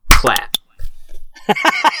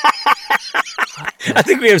I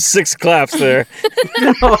think we have 6 claps there.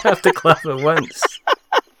 I'll have to clap at once.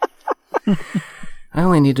 I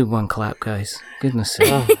only needed 1 clap, guys. Goodness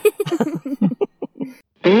sake.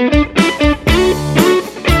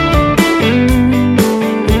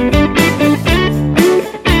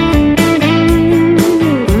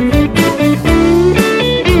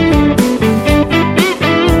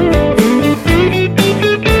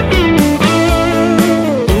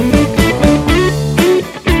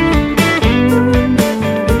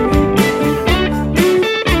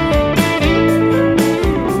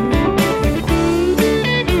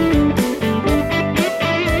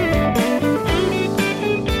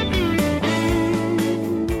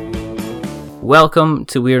 Welcome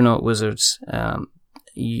to We're Not Wizards.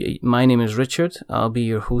 My name is Richard. I'll be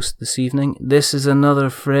your host this evening. This is another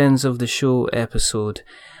Friends of the Show episode,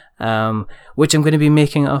 which I'm going to be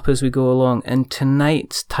making up as we go along. And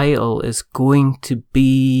tonight's title is going to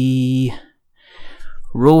be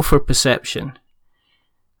Roll for Perception.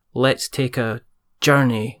 Let's take a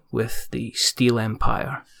journey with the Steel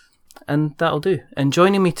Empire. And that'll do. And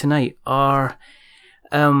joining me tonight are...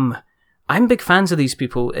 I'm big fans of these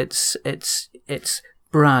people. It's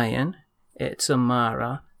Brian, it's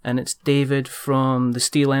Amara, and it's David from the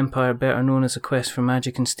Steel Empire, better known as A Quest for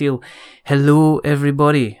Magic and Steel. Hello,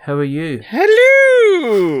 everybody. How are you?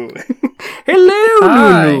 Hello!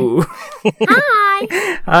 Hello! Hi!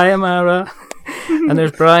 Hi! Hi, Amara. And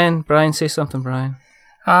there's Brian. Brian, say something, Brian.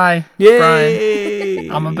 Hi, Yay!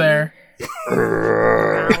 Brian. I'm a bear.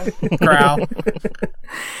 Growl.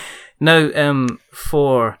 Now,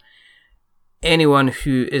 for anyone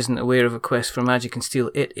who isn't aware of A Quest for Magic and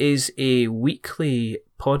Steel, it is a weekly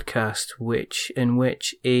podcast in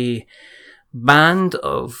which a band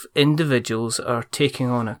of individuals are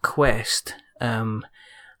taking on a quest, and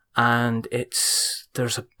how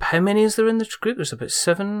many is there in the group? There's about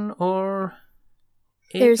 7 or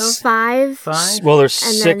 8. There's 5. 5? Well, there's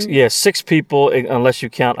And 6. 6 people, unless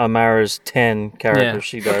you count Amara's 10 characters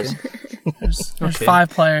she does. There's Okay.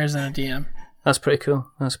 5 players and a DM. That's pretty cool.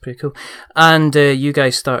 And you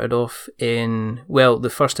guys started off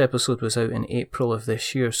the first episode was out in April of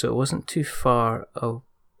this year, so it wasn't too far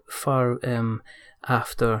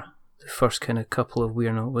after the first kind of couple of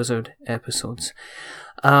We're Not Wizard episodes.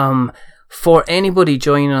 For anybody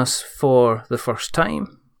joining us for the first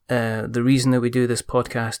time, the reason that we do this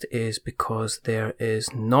podcast is because there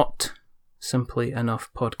is not simply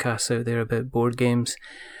enough podcasts out there about board games.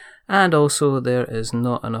 And also, there is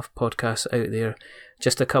not enough podcasts out there,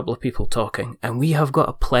 just a couple of people talking. And we have got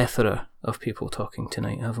a plethora of people talking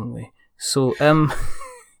tonight, haven't we? So,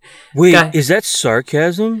 Wait, is that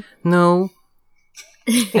sarcasm? No.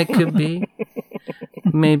 It could be.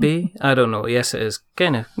 Maybe. I don't know. Yes, it is.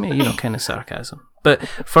 Kind of sarcasm. But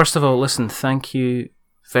first of all, listen, thank you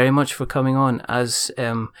very much for coming on. As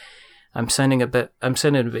I'm sounding a bit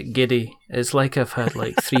giddy. It's like I've had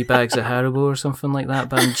like 3 bags of Haribo or something like that,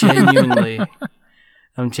 but I'm genuine,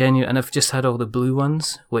 and I've just had all the blue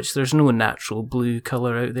ones, which there's no natural blue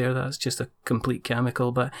colour out there, that's just a complete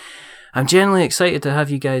chemical, but I'm genuinely excited to have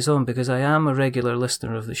you guys on because I am a regular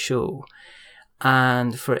listener of the show,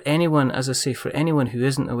 and for anyone who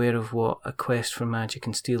isn't aware of what A Quest for Magic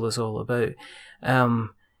and Steel is all about,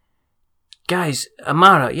 guys,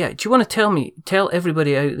 Amara, do you want to tell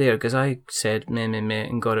everybody out there, because I said meh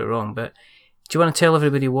and got it wrong, but do you want to tell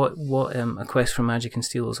everybody what A Quest for Magic and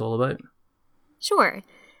Steel is all about? Sure.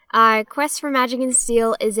 Quest for Magic and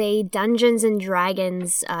Steel is a Dungeons &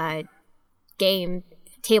 Dragons game,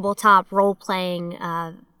 tabletop role-playing,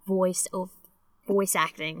 voice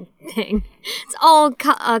acting thing. It's all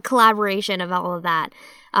a collaboration of all of that.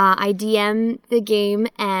 I DM the game,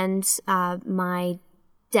 and my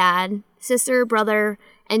dad, sister, brother,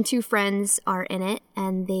 and 2 friends are in it,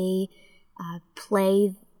 and they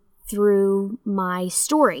play through my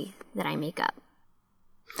story that I make up.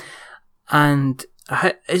 And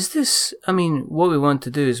what we want to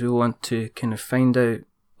do is we want to kind of find out,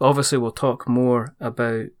 obviously we'll talk more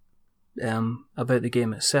about the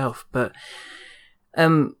game itself, but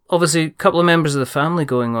obviously a couple of members of the family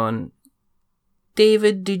going on.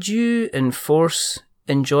 David, did you enforce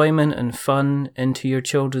enjoyment and fun into your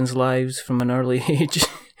children's lives from an early age?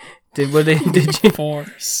 Did you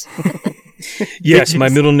Force? Yes, my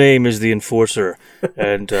middle name is the Enforcer,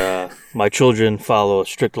 and my children follow a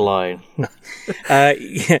strict line.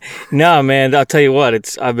 No, man, I'll tell you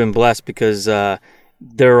what, I've been blessed because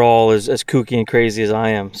they're all as kooky and crazy as I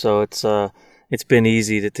am, so it's been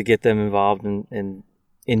easy to get them involved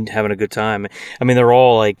in having a good time. I mean, they're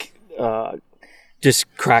all like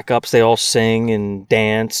just crack ups. They all sing and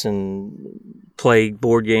dance and play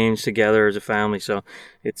board games together as a family. So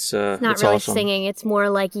it's Not it's really awesome. singing. It's more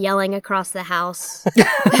like yelling across the house.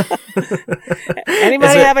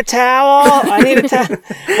 Anybody have a towel? I need a towel.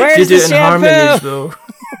 Where's You do the it in shampoo? harmonies, though.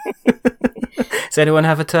 Does anyone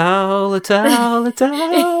have a towel, a towel, a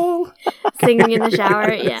towel? Singing in the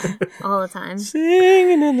shower. Yeah, all the time.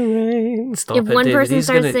 Singing in the rain. Stop If it, one David. person He's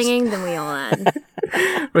starts gonna- singing, then we all add.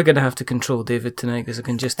 We're going to have to control David tonight because I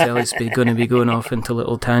can just tell he's going to be going off into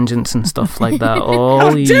little tangents and stuff like that all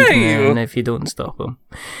How dare evening you? if you don't stop him.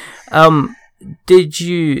 Did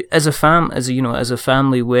you, as a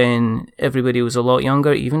family, when everybody was a lot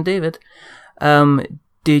younger, even David,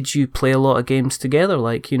 did you play a lot of games together?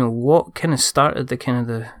 Like, what kind of started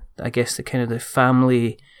the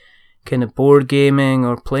family kind of board gaming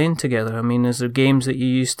or playing together? I mean, is there games that you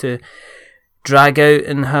used to drag out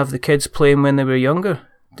and have the kids playing when they were younger,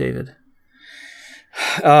 David?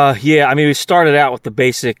 Yeah, I mean, we started out with the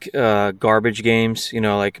basic garbage games,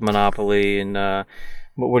 like Monopoly and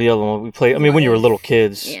what were the other one we played? I mean, when you were little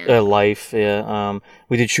kids, Yeah. Life. Yeah,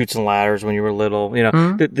 we did Chutes and Ladders when you were little.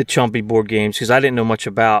 The chumpy board games because I didn't know much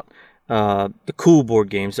about the cool board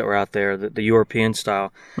games that were out there, the European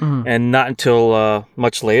style, and not until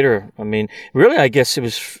much later. I mean, really, I guess it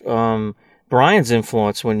was Brian's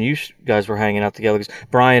influence when you guys were hanging out together because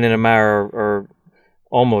Brian and Amara are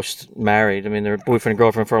almost married. I mean, they're boyfriend and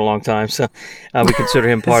girlfriend for a long time, so we consider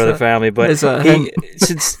him part of the family. But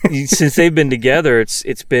since they've been together,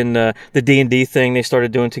 it's been the D&D thing they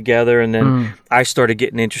started doing together, and then I started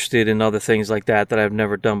getting interested in other things like that I've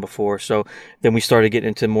never done before. So then we started getting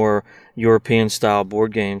into more European style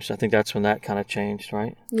board games. I think that's when that kind of changed,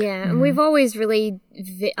 right? Yeah, and we've always really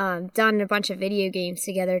done a bunch of video games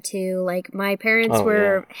together too. Like my parents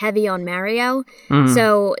were heavy on Mario,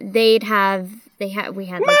 so we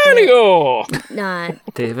had like Mario!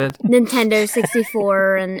 David? Nintendo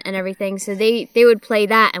 64 and everything. So they would play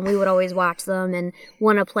that, and we would always watch them and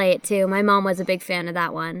want to play it too. My mom was a big fan of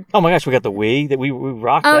that one. Oh my gosh, we got the Wii that we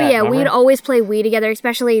rocked. Oh that, yeah, remember? we'd always play Wii together,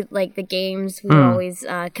 especially like the games. We would always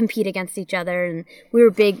compete against each other, and we were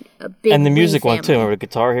a big And the Wii music one too. family. Remember the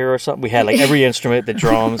Guitar Hero or something? We had like every instrument, the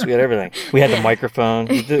drums, we had everything. We had the microphone.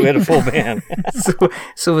 We had a full band.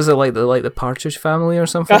 So was it like the Partridge Family or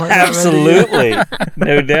something like that? Absolutely,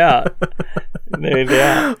 no doubt, no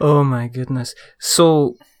doubt. Oh my goodness.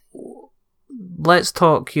 So let's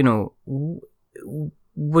talk,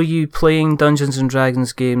 were you playing Dungeons and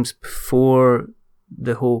Dragons games before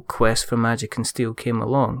the whole quest for Magic and Steel came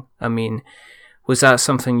along? I mean, was that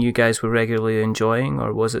something you guys were regularly enjoying,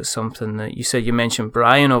 or was it something that you mentioned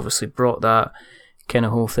Brian obviously brought that kind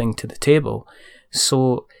of whole thing to the table?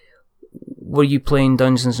 So were you playing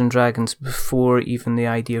Dungeons and Dragons before even the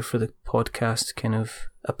idea for the podcast kind of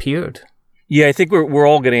appeared? Yeah, I think we're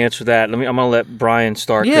all going to answer that. I'm going to let Brian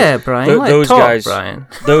start. Yeah, Brian. Brian.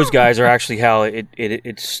 Those guys are actually how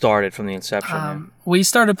it started from the inception. We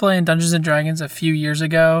started playing Dungeons and Dragons a few years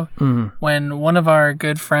ago when one of our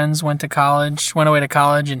good friends went away to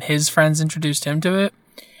college, and his friends introduced him to it.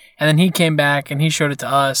 And then he came back and he showed it to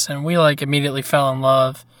us, and we immediately fell in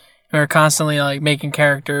love. We were constantly making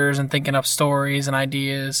characters and thinking up stories and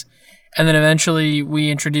ideas. And then eventually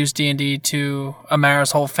we introduced D&D to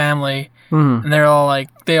Amara's whole family. And they're all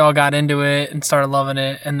they all got into it and started loving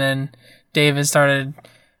it. And then David started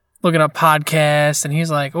looking up podcasts, and he's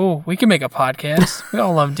like, "Oh, we can make a podcast. We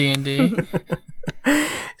all love D&D."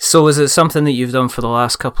 So is it something that you've done for the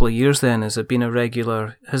last couple of years then? Has there been a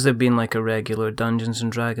regular Dungeons and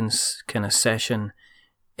Dragons kind of session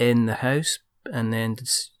in the house? And then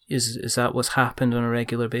is that what's happened on a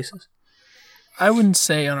regular basis? I wouldn't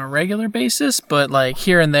say on a regular basis, but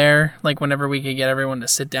here and there, whenever we could get everyone to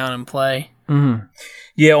sit down and play. Mm-hmm.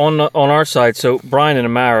 Yeah, on our side, so Brian and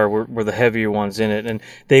Amara were the heavier ones in it, and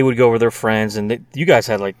they would go with their friends, and you guys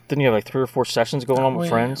had didn't you have 3 or 4 sessions going on with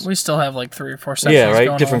friends? We still have 3 or 4 sessions. Yeah, right.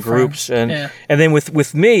 going Different on with groups, friends. and then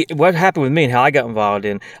with me, what happened with me and how I got involved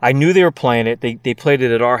in, I knew they were playing it. They played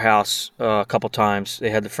it at our house a couple times. They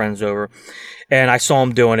had the friends over, and I saw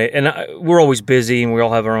them doing it. And we're always busy, and we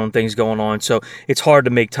all have our own things going on, so it's hard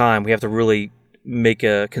to make time. We have to really make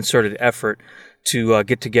a concerted effort to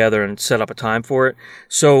get together and set up a time for it.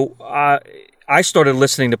 So I started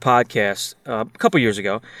listening to podcasts a couple years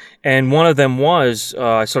ago, and one of them was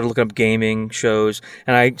I started looking up gaming shows,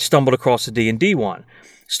 and I stumbled across the D&D one.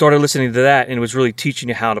 Started listening to that, and it was really teaching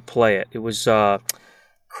you how to play it. It was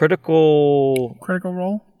Critical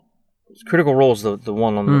Role. Critical Role is the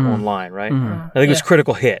one on the online, right? Mm-hmm. I think it was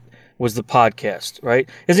Critical Hit was the podcast, right?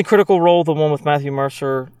 Isn't Critical Role the one with Matthew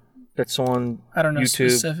Mercer that's on I don't know YouTube?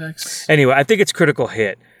 specifics. Anyway, I think it's Critical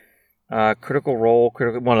Hit. Critical Role,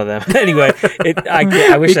 one of them. Anyway,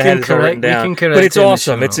 I wish I had it all written down, but it's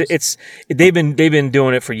awesome. It's they've been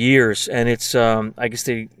doing it for years, and it's I guess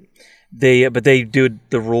but they do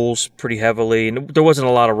the rules pretty heavily, and there wasn't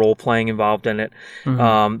a lot of role playing involved in it.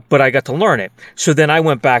 But I got to learn it. So then I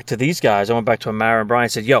went back to these guys. I went back to Amara and Brian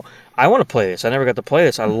and said, "Yo, I want to play this. I never got to play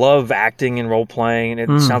this. I love acting and role playing,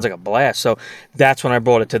 and it sounds like a blast." So that's when I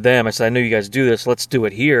brought it to them. I said, "I know you guys do this. Let's do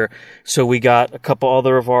it here." So we got a couple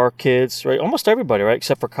other of our kids, right? Almost everybody, right?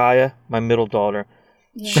 Except for Kaya, my middle daughter.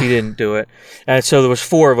 Yeah. She didn't do it. And so there was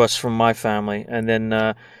 4 of us from my family, and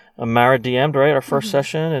then Amara DM'd, right, our first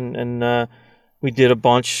session, and we did a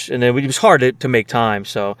bunch, and then it was hard to make time.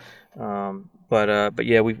 So, but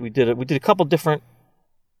yeah, we did it. We did a couple different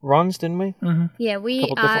runs, didn't we? Mm-hmm. Yeah,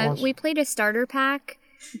 we played a starter pack,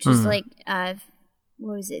 which is like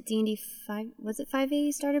what was it? D&D 5? Was it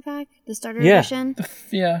 5e starter pack? The starter edition.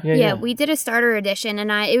 Yeah. We did a starter edition,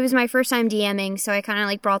 and it was my first time DMing, so I kind of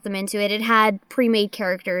like brought them into it. It had pre-made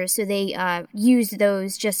characters, so they used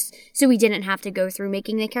those just so we didn't have to go through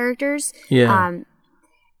making the characters. Yeah.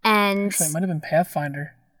 And actually, it might have been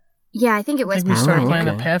Pathfinder. Yeah, I think it was. We started playing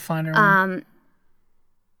the Pathfinder one.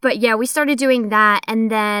 But yeah, we started doing that, and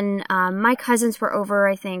then my cousins were over.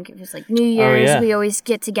 I think it was like New Year's. Oh, yeah. We always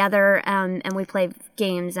get together and we play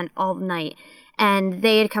games and all night. And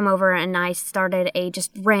they had come over, and I started a just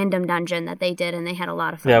random dungeon that they did, and they had a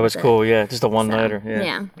lot of fun. Yeah, it was cool. Yeah, just a one-nighter.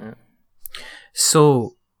 Yeah.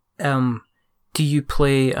 So, do you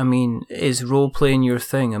play? I mean, is role playing your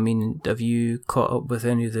thing? I mean, have you caught up with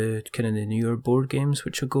any of the kind of the newer board games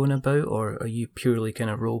which are going about, or are you purely kind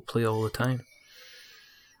of role play all the time?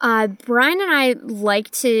 Brian and I like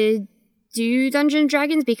to do Dungeons &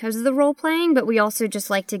 Dragons because of the role-playing, but we also just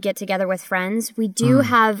like to get together with friends. We do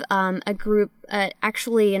have a group,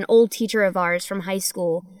 actually an old teacher of ours from high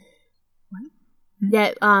school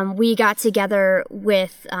that we got together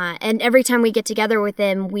with, and every time we get together with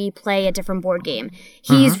him, we play a different board game.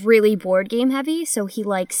 He's really board game heavy, so he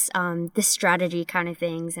likes the strategy kind of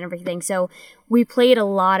things and everything. So we played a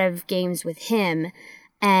lot of games with him.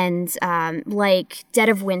 And like Dead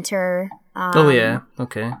of Winter.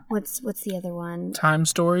 Okay. What's the other one? Time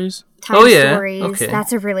Stories. Stories. Okay.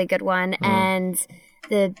 That's a really good one. And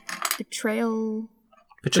the Betrayal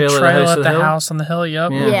at the House on the Hill.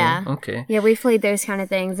 Yep. Yeah. Okay. Yeah, we played those kind of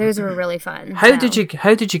things. Those were really fun. How did you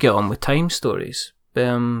get on with Time Stories?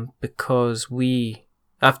 Because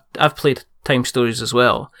I've played Time Stories as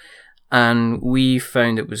well, and we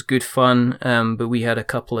found it was good fun. But we had a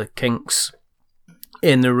couple of kinks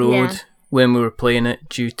in the road when we were playing it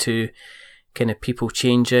due to kind of people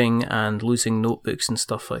changing and losing notebooks and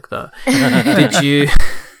stuff like that. Did you?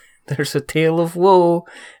 There's a tale of woe,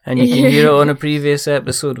 and you can hear it on a previous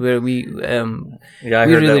episode where we we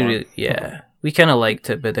kind of liked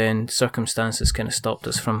it, but then circumstances kind of stopped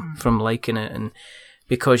us from liking it, and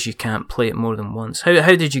because you can't play it more than once. How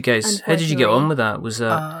did you guys? How did you get on with that? Was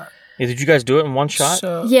that? Did you guys do it in one shot? We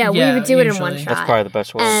would do it in one shot. That's probably the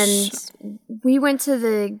best way. And we went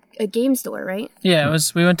to a game store, right? Yeah,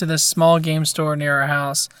 we went to this small game store near our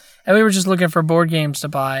house, and we were just looking for board games to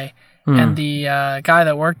buy. And the guy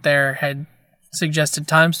that worked there had suggested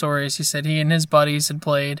Time Stories. He said he and his buddies had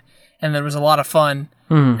played, and there was a lot of fun.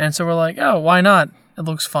 And so we're like, oh, why not? It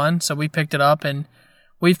looks fun. So we picked it up, and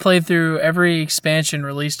we've played through every expansion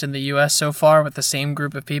released in the U.S. so far with the same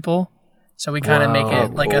group of people. So we kind of make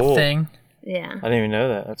it like a thing. Yeah. I didn't even know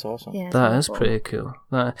that. That's awesome. Yeah, that is pretty cool.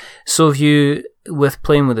 So have you, with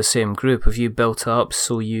playing with the same group, have you built up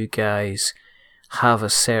so you guys have a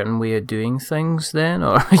certain way of doing things then?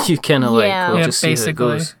 Or are you kind of we'll just see how it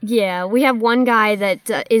goes? Yeah, we have one guy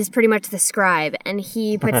that is pretty much the scribe, and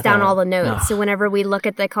he puts down all the notes. So whenever we look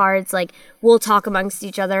at the cards, like, we'll talk amongst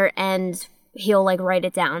each other, and he'll like write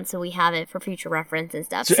it down so we have it for future reference and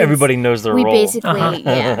stuff. So everybody knows their role. We basically,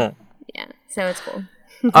 yeah, so it's cool.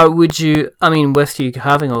 Would you, I mean, with you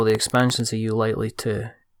having all the expansions, are you likely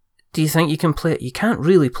to, do you think you can play it? You can't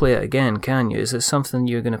really play it again, can you? Is it something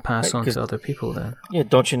you're going to pass on to other people then? Yeah,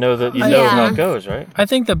 don't you know that you know how it goes, right? I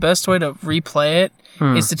think the best way to replay it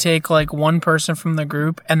is to take like one person from the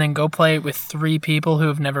group and then go play it with 3 people who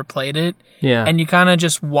have never played it. Yeah. And you kind of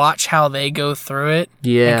just watch how they go through it.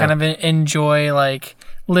 Yeah. And kind of enjoy, like,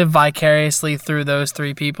 live vicariously through those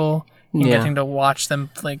 3 people. And getting to watch them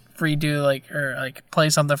like redo or play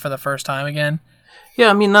something for the first time again. Yeah,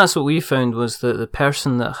 I mean, that's what we found was that the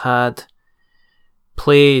person that had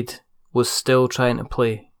played was still trying to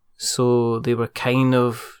play. So they were kind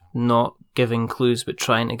of not giving clues, but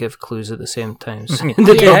trying to give clues at the same time. So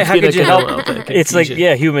how could you help? It's like,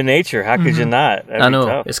 human nature. How could you not? I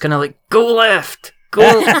know. It's kind of like, go left,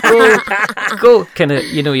 go. Kind of,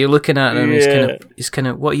 you're looking at him. He's kind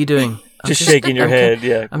of, what are you doing? Just shaking your head.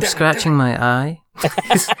 Yeah. I'm scratching my eye.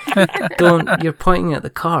 You're pointing at the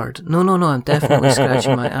card. No, I'm definitely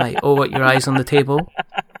scratching my eye. Oh, what, your eye's on the table?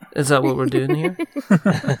 Is that what we're doing here?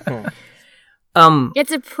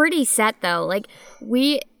 It's a pretty set though. Like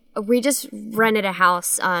we just rented a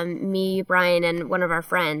house, me, Brian, and one of our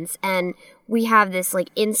friends, and we have this like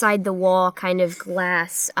inside the wall kind of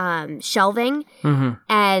glass shelving,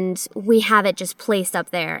 and we have it just placed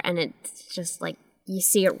up there, and it's just like you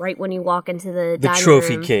see it right when you walk into the dining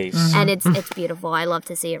trophy room, case, and it's beautiful. I love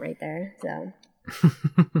to see it right there.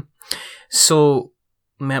 So,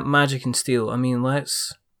 Magic and Steel. I mean,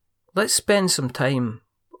 let's spend some time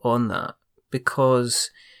on that because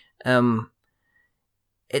I've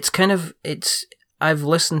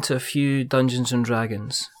listened to a few Dungeons and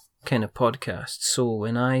Dragons kind of podcasts. So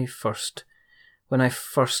when I first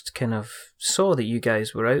kind of saw that you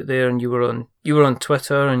guys were out there and you were on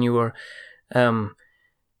Twitter and you were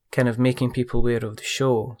kind of making people aware of the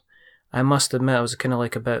show, I must admit I was kind of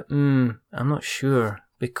like I'm not sure,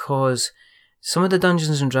 because some of the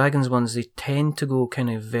Dungeons and Dragons ones, they tend to go kind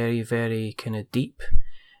of very, very kind of deep.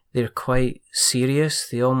 They're quite serious.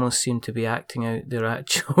 They almost seem to be acting out their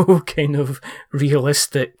actual kind of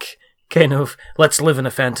realistic kind of, let's live in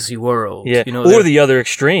a fantasy world. Yeah, or the other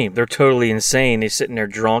extreme. They're totally insane. They're sitting there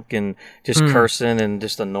drunk and just cursing and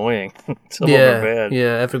just annoying. Some of them are bad.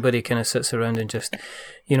 Yeah, everybody kind of sits around and just,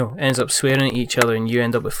 ends up swearing at each other, and you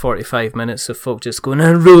end up with 45 minutes of folk just going,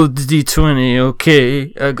 I rolled the D20,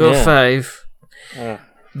 okay, I got 5.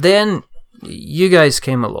 Then you guys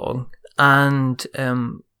came along, and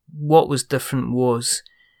what was different was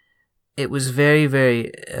it was very,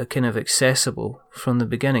 very kind of accessible from the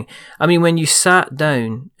beginning. I mean, when you sat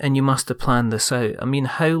down, and you must have planned this out, I mean,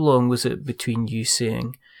 how long was it between you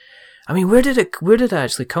saying, I mean, where did it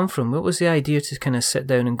actually come from? What was the idea to kind of sit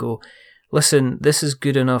down and go, listen, this is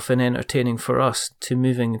good enough and entertaining for us, to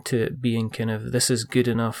moving to it being kind of, this is good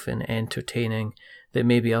enough and entertaining that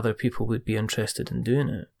maybe other people would be interested in doing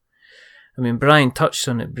it? I mean, Brian touched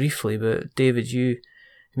on it briefly, but David, you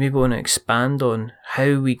maybe want to expand on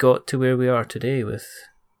how we got to where we are today with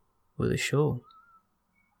the show.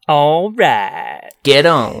 All right. Get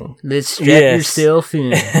on. Let's strap yourself in.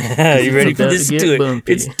 You ready for this?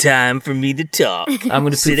 It's time for me to talk. I'm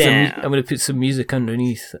gonna put some music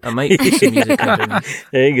underneath. I might put some music underneath.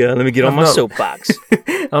 There you go. Let me get on my soapbox.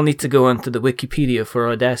 I'll need to go onto the Wikipedia for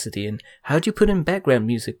Audacity and how do you put in background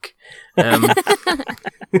music?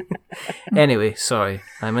 Anyway, sorry.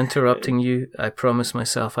 I'm interrupting you. I promised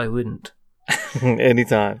myself I wouldn't.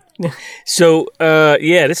 Anytime. So,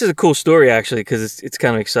 this is a cool story actually, because it's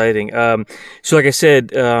kind of exciting. So like I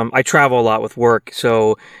said, I travel a lot with work,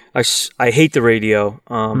 so I hate the radio.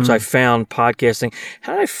 So I found podcasting.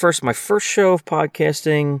 How did my first show of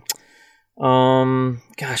podcasting?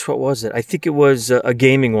 What was it? I think it was a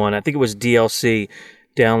gaming one. I think it was DLC,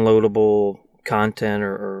 downloadable content,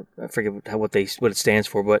 or I forget what it stands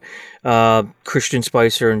for, but Christian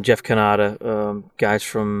Spicer and Jeff Kanata, guys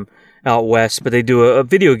from out west, but they do a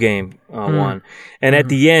video game one, and at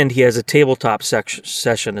the end he has a tabletop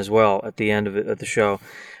session as well at the end of the show.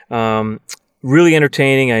 Really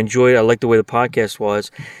entertaining. I enjoyed it. I liked the way the podcast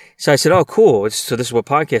was. So I said, oh, cool. So this is what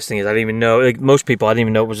podcasting is. I didn't even know, like most people, I didn't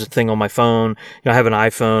even know it was a thing on my phone. I have an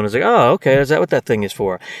iPhone. I was like, oh, okay, is that what that thing is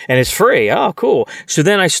for? And it's free. Oh, cool. So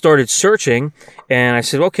then I started searching, and I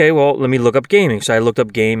said, okay, well, let me look up gaming. So I looked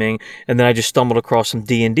up gaming, and then I just stumbled across some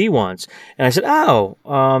D&D ones. And I said,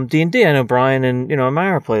 D&D, I know Brian and,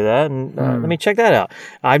 Myra play that, and let me check that out.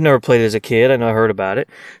 I've never played it as a kid. I know I heard about it.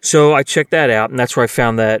 So I checked that out, and that's where I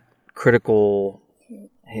found that Critical...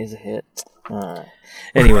 Here's a hit.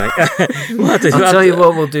 Anyway, I'll tell you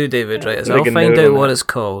what we'll do, David, right? I'll find out what it's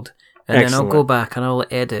called, and then I'll go back and I'll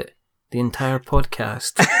edit the entire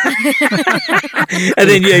podcast. And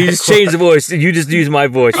then, you just change the voice. You just use my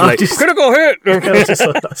voice. Critical hit!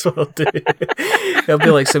 That's what I'll do. It'll be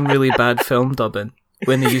like some really bad film dubbing.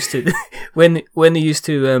 When they used to, when they used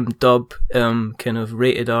to dub kind of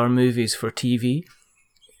rated R movies for TV.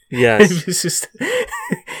 Yes. It was just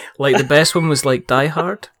like the best one was like Die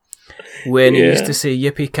Hard, when he used to say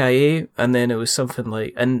yippee-ki-yay, and then it was something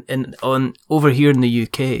like, and on over here in the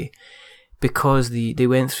UK, because they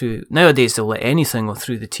went through, nowadays they'll let anything go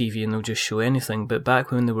through the TV and they'll just show anything, but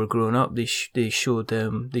back when they were growing up, they showed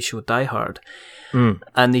Die Hard,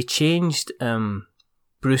 and they changed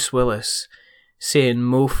Bruce Willis saying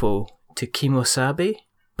mofo to Kimosabe,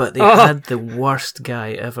 but they had the worst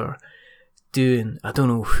guy ever doing, I don't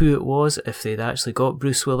know who it was, if they'd actually got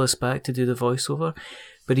Bruce Willis back to do the voiceover,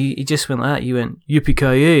 but he just went like that. He went,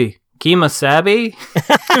 yippee-ki-yay, Kimasabi.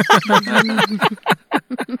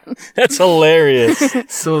 That's hilarious.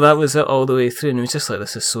 So that was it all the way through, and it was just like,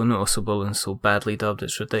 this is so noticeable and so badly dubbed,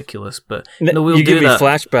 it's ridiculous. But no, we'll you do give me that.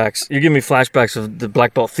 flashbacks. You give me flashbacks of the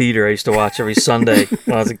Black Belt Theater I used to watch every Sunday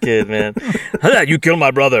when I was a kid, man. You killed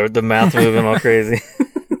my brother. The mouth moving all crazy.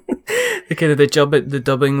 The kind of the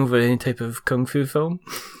dubbing over any type of kung fu film.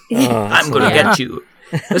 I'm going to get you.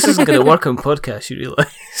 This isn't going to work on podcast, you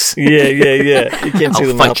realise. Yeah. You can't see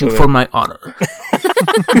the I'll mouth fight you moving. for my honour.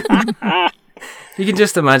 You can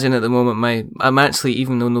just imagine at the moment, I'm actually,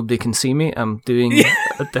 even though nobody can see me, I'm doing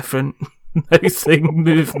a different mouthing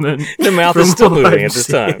movement. The mouth is still moving at this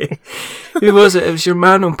time. Who was it? It was your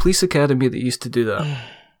man on Police Academy that used to do that.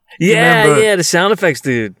 Yeah, the sound effects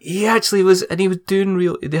dude. He actually was, and he was doing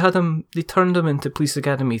they turned him into Police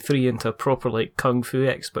Academy 3 into a proper, like, kung fu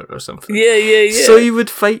expert or something. Yeah. So he would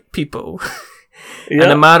fight people. Yeah.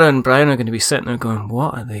 And Amara and Brian are going to be sitting there going,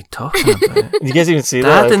 what are they talking about? You guys even see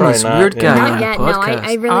that? Dad and Probably this not, weird yeah. guy Not on a yet, no. podcast.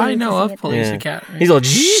 I really I need to know see of it. Police Yeah. Academy. He's all.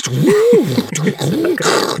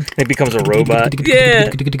 It becomes a robot. Yeah.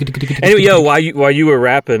 Anyway, while you were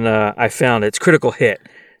rapping, I found it. It's Critical Hit.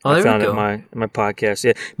 Oh, there I found we it go. in my podcast.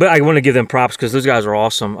 Yeah, but I want to give them props because those guys are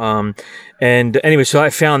awesome. And anyway, so I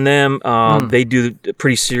found them. They do a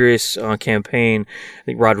pretty serious campaign. I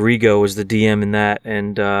think Rodrigo was the DM in that,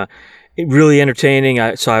 and it really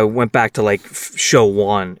entertaining. So I went back to like show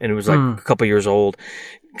 1, and it was like a couple years old.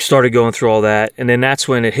 Started going through all that, and then that's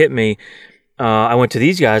when it hit me. I went to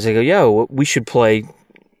these guys. I go, yo, we should play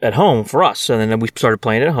at home for us. And then we started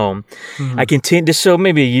playing at home. I continued, so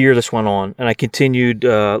maybe a year this went on, and I continued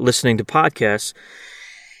listening to podcasts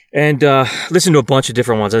and listened to a bunch of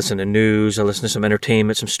different ones. I listened to news, I listened to some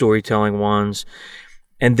entertainment, some storytelling ones.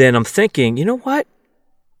 And then I'm thinking, you know what?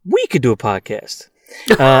 We could do a podcast.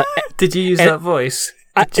 Did you use that voice?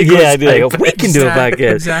 I did. I go, we can do a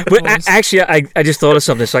podcast. Exact But voice. actually, I just thought of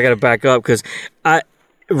something, so I got to back up because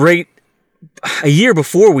a year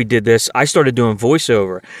before we did this, I started doing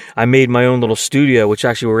voiceover. I made my own little studio, which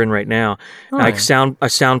actually we're in right now. I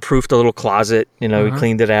soundproofed a little closet. We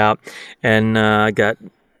cleaned it out, and I got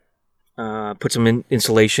put some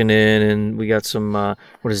insulation in, and we got some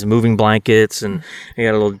moving blankets, and I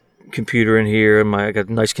got a little computer in here, and I got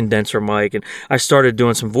a nice condenser mic, and I started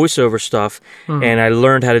doing some voiceover stuff, and I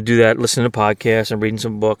learned how to do that, listening to podcasts and reading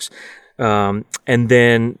some books. And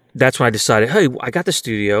then that's when I decided, hey, I got the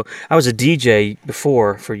studio. I was a DJ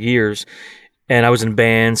before for years, and I was in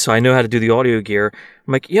bands, so I know how to do the audio gear.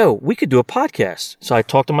 I'm like, yo, we could do a podcast. So I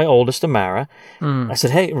talked to my oldest, Amara. I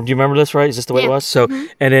said, hey, do you remember this, right? Is this the way it was? So,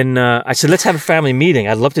 and then I said, let's have a family meeting.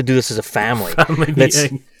 I'd love to do this as a family.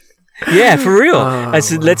 Meeting. Yeah, for real. I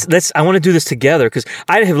said, let's. I want to do this together because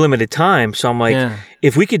I have limited time. So I'm like,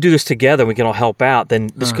 if we could do this together, we can all help out. Then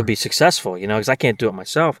this could be successful, because I can't do it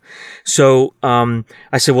myself. So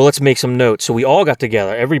I said, well, let's make some notes. So we all got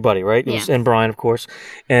together, everybody, right? It was, and Brian, of course.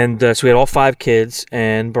 And so we had all 5 kids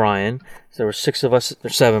and Brian. So there were 6 of us, or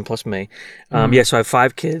 7 plus me. So I have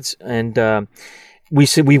 5 kids, and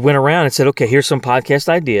we went around and said, okay, here's some podcast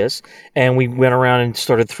ideas. And we went around and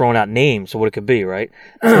started throwing out names of what it could be, right?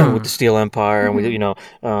 With the Steel Empire. And we,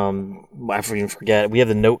 I even forget. We have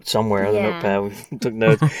the note somewhere, the notepad. We took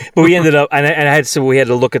notes. But we ended up, we had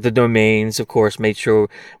to look at the domains, of course, made sure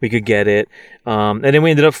we could get it. And then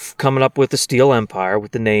we ended up coming up with the Steel Empire,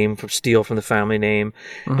 with the name from Steel, from the family name.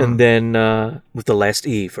 And then with the last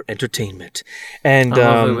E for entertainment. And I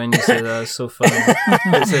love it when you say that. It's so fun.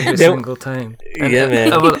 It's every single time. And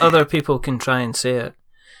man. Other people can try and say it.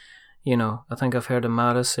 I think I've heard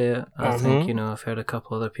Amara say it. I think, I've heard a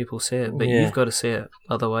couple other people say it. But you've got to say it.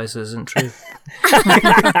 Otherwise, it isn't true.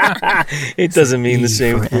 It doesn't mean the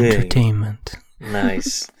same thing. Entertainment.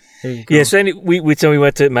 Nice. There you go. Yeah, so we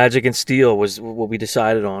went to Magic and Steel was what we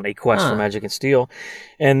decided on, a quest for Magic and Steel.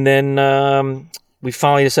 And then we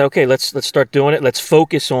finally decided, okay, let's start doing it. Let's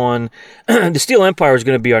focus on the Steel Empire is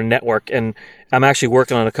going to be our network, and I'm actually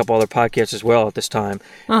working on a couple other podcasts as well at this time.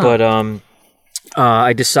 But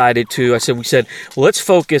we said, well, let's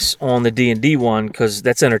focus on the D&D one because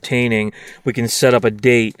that's entertaining. We can set up a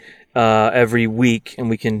date every week, and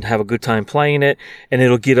we can have a good time playing it, and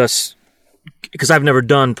it'll get us. Because I've never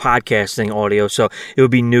done podcasting audio, so it would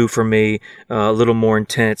be new for me, a little more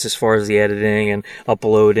intense as far as the editing and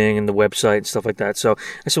uploading and the website and stuff like that. So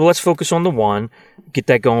I said, well, let's focus on the one, get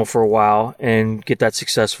that going for a while and get that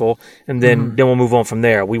successful, and then we'll move on from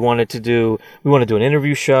there. We want to do an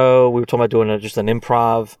interview show. We were talking about doing just an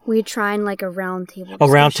improv. We tried like a round table. A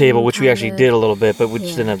round table, which we kind actually of. did a little bit, but we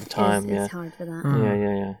just didn't have the time. It's hard for that.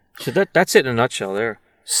 Yeah. So that's it in a nutshell there.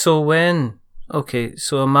 So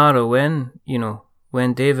Amara,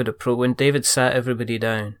 when David sat everybody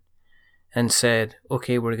down and said,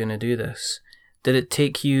 okay, we're going to do this, did it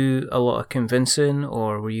take you a lot of convincing,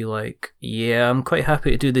 or were you like, yeah, I'm quite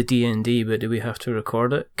happy to do the D&D, but do we have to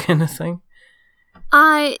record it kind of thing?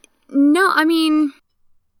 No, I mean,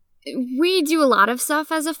 we do a lot of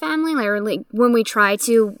stuff as a family. Like when we try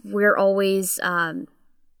to, we're always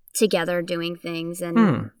together doing things,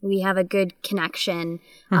 and we have a good connection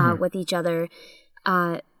with each other.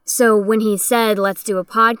 So when he said, let's do a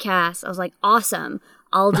podcast, I was like, awesome.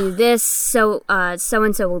 I'll do this,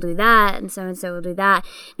 so-and-so will do that, and so-and-so will do that.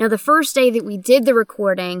 Now, the first day that we did the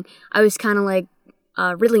recording, I was kind of like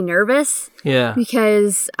really nervous. Yeah.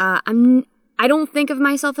 Because I don't think of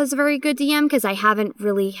myself as a very good DM because I haven't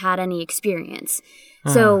really had any experience.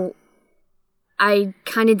 So I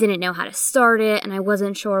kind of didn't know how to start it, and I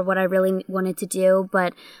wasn't sure what I really wanted to do,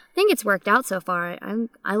 but I think it's worked out so far.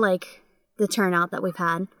 I like the turnout that we've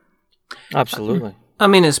had. Absolutely. I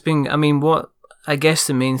mean, what I guess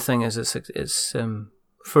the main thing is it's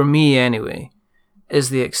for me anyway, is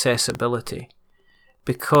the accessibility,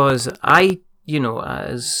 because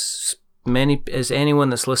as anyone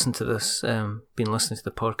that's listened to this, been listening to the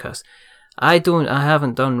podcast, I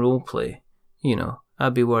haven't done roleplay.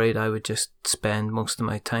 I'd be worried I would just spend most of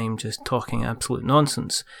my time just talking absolute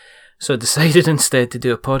nonsense. So I decided instead to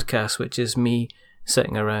do a podcast, which is me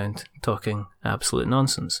sitting around talking absolute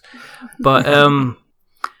nonsense. But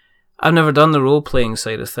I've never done the role-playing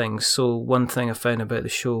side of things, so one thing I found about the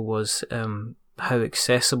show was how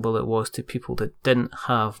accessible it was to people that didn't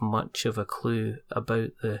have much of a clue about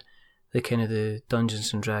the kind of the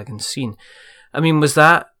Dungeons and Dragons scene. I mean, was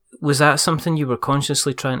that something you were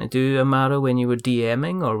consciously trying to do, Amara, when you were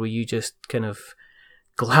DMing, or were you just kind of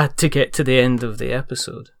glad to get to the end of the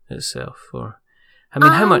episode itself? Or, I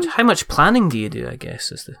mean, how much planning do you do, I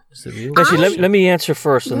guess, is the real question. Actually, let me answer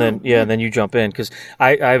first, and then you jump in, because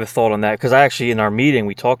I have a thought on that, because I actually, in our meeting,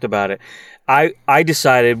 we talked about it. I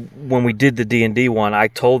decided when we did the D&D one, I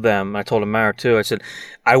told Amara too, I said,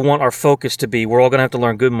 I want our focus to be, we're all going to have to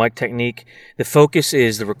learn good mic technique. The focus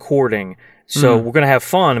is the recording. So we're going to have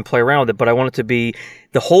fun and play around with it, but I want it to be,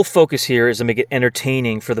 the whole focus here is to make it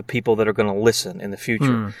entertaining for the people that are going to listen in the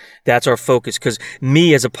future. That's our focus, because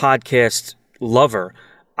me as a podcast lover,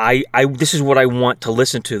 this is what I want to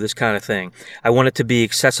listen to, this kind of thing. I want it to be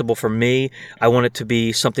accessible for me. I want it to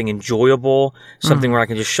be something enjoyable, something where I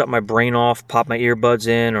can just shut my brain off, pop my earbuds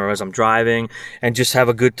in, or as I'm driving, and just have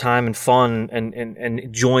a good time and fun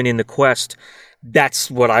and join in the quest. That's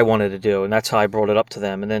what I wanted to do, and that's how I brought it up to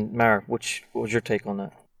them. And then, Mara, what was your take on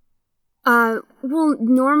that? Well,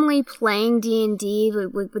 normally playing D&D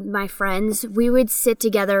with my friends, we would sit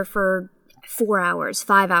together for 4 hours,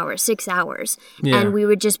 5 hours, 6 hours, and we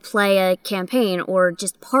would just play a campaign or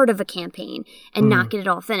just part of a campaign and not get it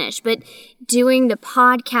all finished. But doing the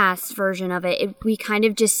podcast version of it, we kind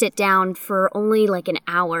of just sit down for only like an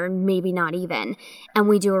hour, maybe not even, and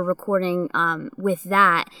we do a recording with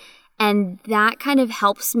that. And that kind of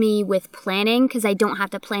helps me with planning because I don't have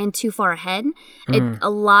to plan too far ahead. A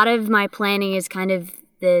lot of my planning is kind of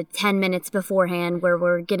the 10 minutes beforehand where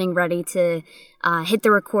we're getting ready to hit the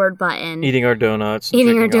record button. Eating our donuts.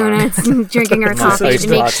 And drinking our coffee to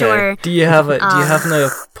make sure. Do you have now a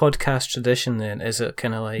podcast tradition then? Is it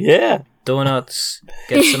kind of like donuts,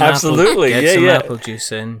 get some absolutely, apple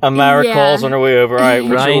juice in. Amara calls on her way over. All right,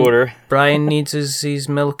 what's your order? Brian needs his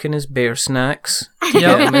milk and his bear snacks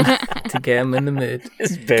to get him in the mood.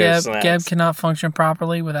 Geb cannot function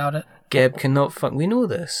properly without it. Geb cannot we know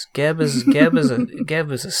this. Geb is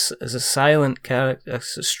a silent character, a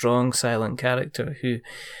strong silent character who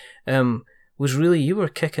was really, you were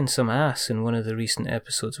kicking some ass in one of the recent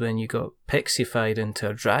episodes when you got pixified into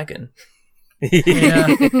a dragon.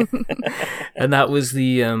 Yeah. And that was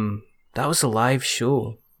the live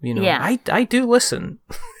show, I do listen.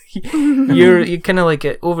 you're kind of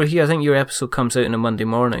like over here, I think your episode comes out on a Monday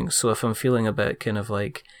morning, so if I'm feeling a bit kind of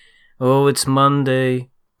like, oh, it's Monday,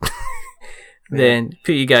 then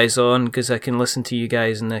put you guys on, because I can listen to you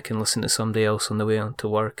guys and I can listen to somebody else on the way on to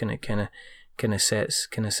work, and it kind of sets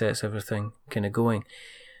everything kind of going.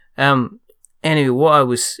 Anyway, what I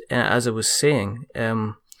was as I was saying,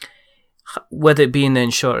 with it being then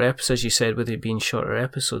shorter episodes, you said, with it being shorter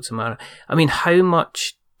episodes, Amara, I mean, how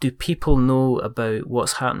much do people know about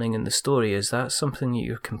what's happening in the story? Is that something that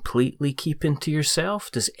you're completely keeping to yourself?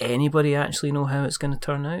 Does anybody actually know how it's going to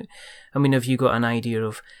turn out? I mean, have you got an idea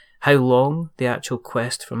of how long the actual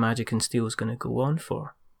quest for Magic and Steel is going to go on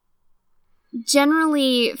for?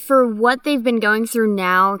 Generally, for what they've been going through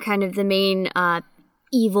now, kind of the main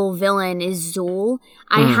evil villain is Zool.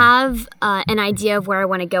 I have an idea of where I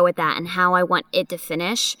want to go with that and how I want it to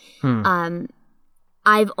finish.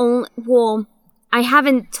 I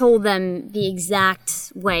haven't told them the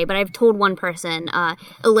exact way, but I've told one person,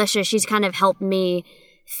 Alicia. She's kind of helped me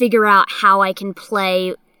figure out how I can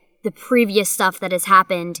play the previous stuff that has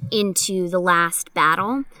happened into the last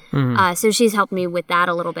battle. So she's helped me with that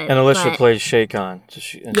a little bit. And Alicia plays Shakon.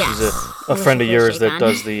 She's a friend of yours that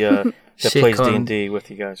does that plays D&D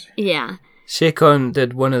with you guys. Yeah. Shakon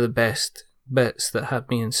did one of the best bits that had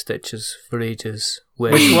me in stitches for ages.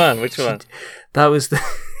 Which one? That was the...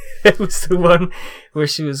 It was the one where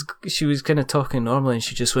she was kind of talking normally, and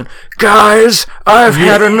she just went, "Guys, I've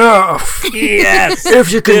had enough. Yes,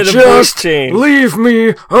 if you can just leave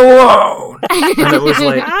me alone." And it was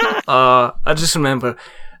like, I just remember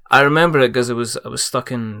it because I was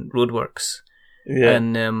stuck in roadworks,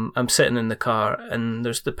 and I'm sitting in the car, and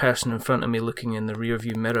there's the person in front of me looking in the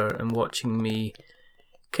rearview mirror and watching me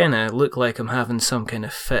kind of look like I'm having some kind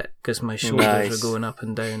of fit because my shoulders are going up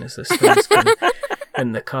and down as this thing's going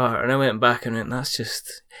in the car. And I went back and went, that's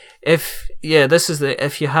just... If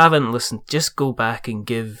you haven't listened, just go back and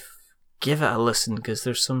give it a listen, because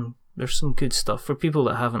there's some good stuff. For people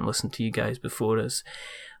that haven't listened to you guys before, it's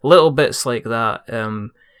little bits like that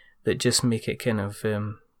that just make it kind of...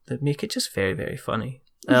 that make it just very, very funny.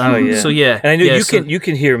 So yeah, and I know you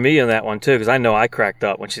can hear me on that one too, because I know I cracked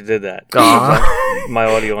up when she did that. My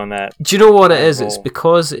audio on that. Do you know what it is? It's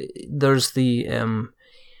because there's the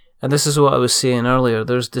and this is what I was saying earlier.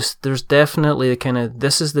 There's definitely the kind of,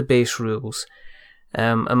 this is the base rules.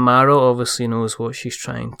 And Mara obviously knows what she's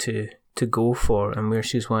trying to go for and where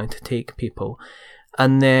she's wanting to take people,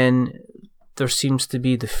 and then there seems to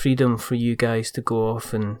be the freedom for you guys to go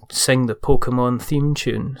off and sing the Pokemon theme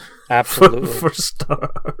tune. Absolutely. For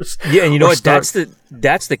stars. Yeah, and you know what?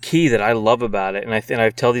 That's the key that I love about it. And I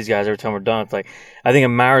tell these guys every time we're done, it's like, I think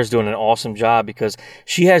Amara's doing an awesome job because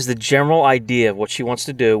she has the general idea of what she wants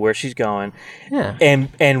to do, where she's going. Yeah.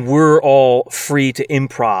 And we're all free to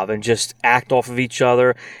improv and just act off of each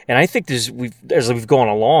other. And I think as we've gone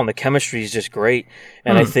along, the chemistry is just great.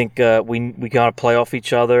 And I think we gotta play off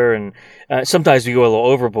each other, and sometimes we go a little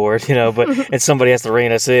overboard, but and somebody has to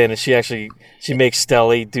rein us in, and she makes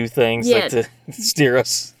Stelly do things like to steer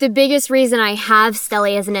us. The biggest reason I have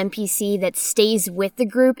Stelly as an NPC that stays with the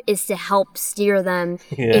group is to help steer them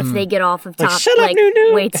if they get off of topic,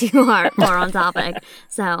 way too far on topic.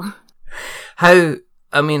 So, how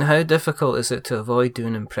difficult is it to avoid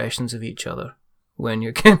doing impressions of each other when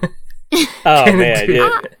you're kind of? Oh man,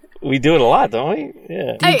 yeah. We do it a lot, don't we?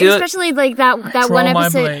 Yeah. Especially like that one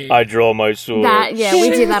episode. I draw my sword.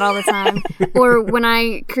 We do that all the time. Or when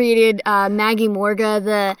I created Maggie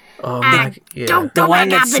Morga, don't go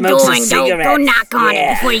back out the door and don't knock on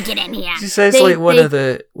it before you get in here. She says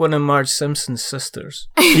one of Marge Simpson's sisters.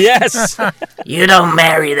 Yes. You don't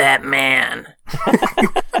marry that man.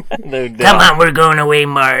 No doubt. Come on, we're going away,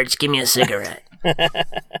 Marge. Give me a cigarette.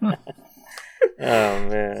 Oh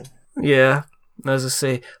man. Yeah. As I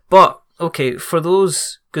say, but okay, for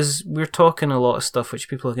those, because we're talking a lot of stuff which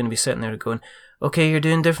people are going to be sitting there going, okay, you're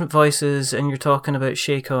doing different voices, and you're talking about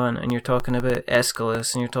Shakon, and you're talking about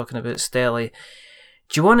Aeschylus, and you're talking about Stelly.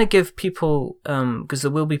 Do you want to give people, because there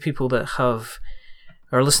will be people that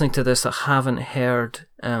are listening to this that haven't heard,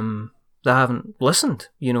 that haven't listened,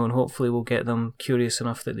 and hopefully we'll get them curious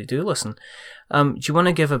enough that they do listen. Do you want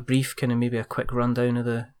to give a brief, kind of maybe a quick rundown of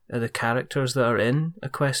the characters that are in A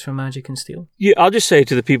Quest for Magic and Steel? Yeah, I'll just say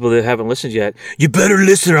to the people that haven't listened yet, you better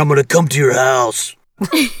listen or I'm going to come to your house.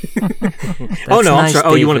 Oh, no, I'm sorry.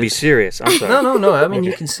 Oh, you want to be serious. I'm sorry. No. I mean,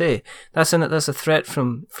 you can say. That's a threat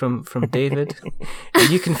from David. And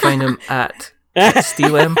you can find him at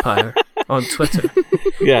Steel Empire on Twitter.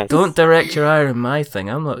 Yeah. Don't direct your ire in my thing.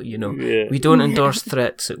 I'm not, we don't endorse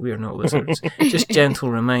threats at We're Not Wizards. Just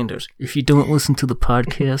gentle reminders. If you don't listen to the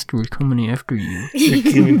podcast, we're coming after you. We're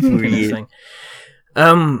coming for you.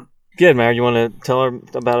 Good, Mary. You want to tell her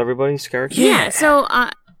about everybody's character? Yeah. So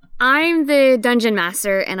I'm the dungeon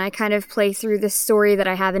master, and I kind of play through the story that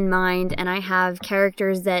I have in mind, and I have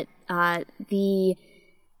characters that the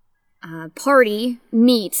party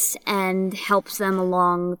meets and helps them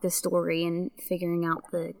along the story and figuring out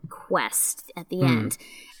the quest at the end.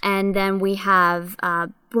 And then we have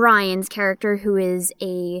Brian's character, who is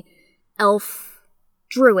a elf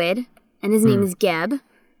druid, and his name is Geb.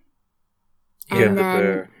 And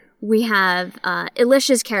then we have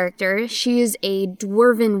Alicia's character. She is a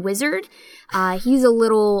dwarven wizard. He's a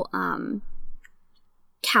little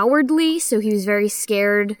cowardly, so he was very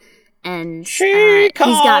scared. And he's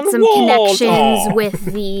got some connections with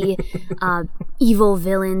the evil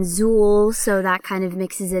villain Zool, so that kind of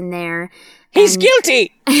mixes in there. He's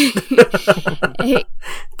guilty!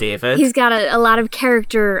 David. He's got a lot of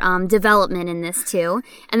character development in this too.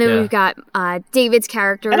 And then Yeah. we've got David's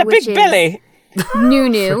character, And a which big is belly!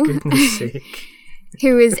 Nunu, Goodness sake.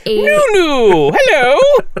 who is a Nunu! Hello!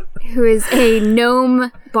 who is a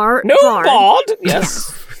gnome bard. Bald!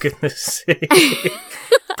 Yes. For goodness sake.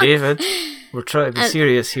 David, we're trying to be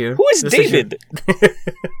serious here. Who is This David?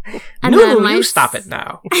 And No, then you stop it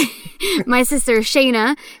now. My sister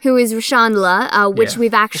Shayna, who is Rashandla, which Yeah.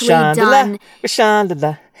 we've actually done.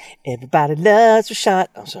 Rashandala. Everybody loves Rashand.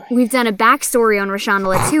 I'm sorry. We've done a backstory on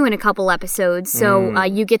Rashandla too in a couple episodes, so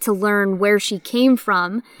you get to learn where she came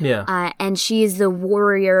from. Yeah. And she is the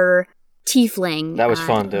warrior tiefling. That was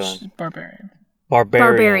fun doing. Barbarian.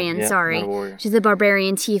 Barbarian, Yeah, sorry. not a warrior. She's the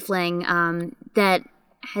barbarian tiefling that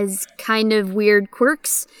has kind of weird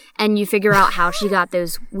quirks, and you figure out how she got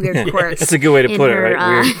those weird quirks. That's a good way to in put it, her,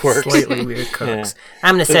 right? Weird quirks. Slightly weird quirks.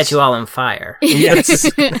 I'm going to set you all on fire. Yes.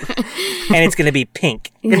 And it's going to be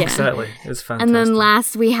pink. Yeah. Exactly. It's fantastic. And then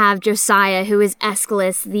last we have Josiah, who is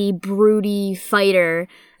Aeschylus, the broody fighter,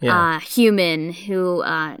 Yeah. human who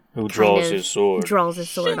draws his sword. Draws his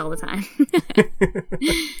sword all the time.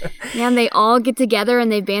 Yeah, and they all get together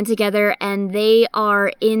and they band together, and they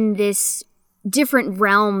are in this different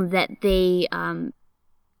realm that they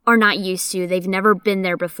are not used to. They've never been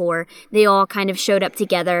there before. They all kind of showed up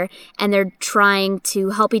together, and they're trying to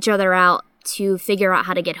help each other out to figure out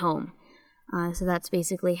how to get home. So that's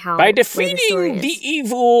basically how By where the story defeating is. the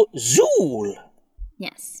evil Zool.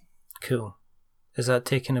 Yes. Cool. Is that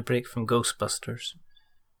taking a break from Ghostbusters?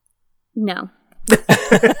 No.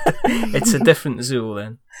 It's a different Zool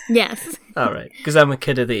then. Yes. All right. Because I'm a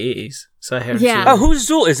kid of the 80s, so I heard Yeah. Oh, Zool. who's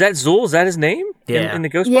Zool? Is that Zool? Is that his name? Yeah. In the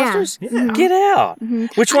Ghostbusters? Yeah. Get out.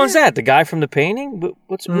 Which one's that? The guy from the painting?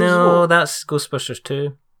 Who's No, Zool? that's Ghostbusters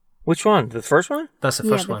 2. Which one? The first one? That's the Yeah,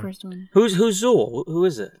 first the one. first one. Who's Zool? Who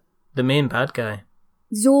is it? The main bad guy.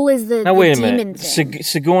 Zool is the, Now the wait a demon minute. thing.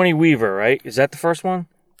 Sigourney Weaver, right? Is that the first one?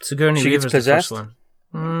 Sigourney She gets Weaver's the first possessed?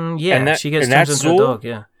 one. Yeah, And that- she gets and turned that's into a Zool? dog,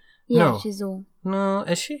 yeah. Yeah, No. she's Zool. No,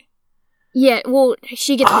 is she? Yeah, well,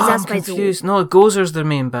 she gets I'm possessed by Zool. confused. No, Gozer's the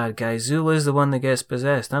main bad guy. Zool is the one that gets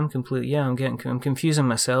possessed. I'm confusing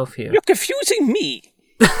myself here. You're confusing me.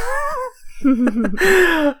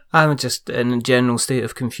 I'm just in a general state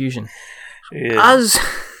of confusion. Yeah.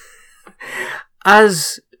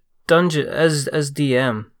 As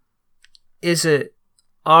DM,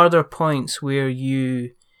 are there points where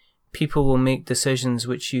people will make decisions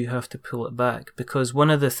which you have to pull it back? Because one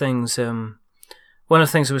of the things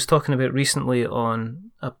I was talking about recently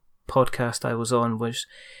on a podcast I was on was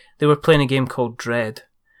they were playing a game called Dread.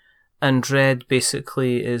 And Dread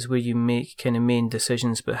basically is where you make kind of main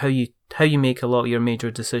decisions, but how you make a lot of your major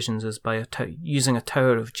decisions is by using a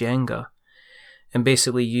tower of Jenga. And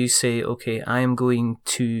basically you say, okay, I am going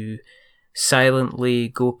to silently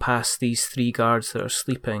go past these 3 guards that are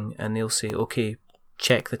sleeping, and they'll say, okay,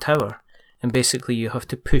 check the tower. And basically you have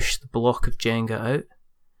to push the block of Jenga out.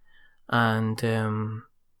 And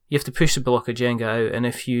you have to push the block of Jenga out, and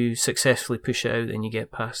if you successfully push it out, then you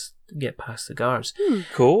get past the guards.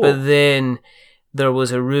 Cool. But then there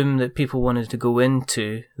was a room that people wanted to go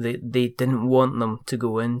into. They didn't want them to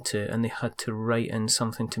go into, and they had to write in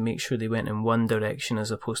something to make sure they went in one direction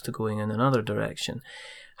as opposed to going in another direction.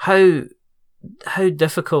 How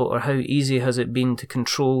difficult or how easy has it been to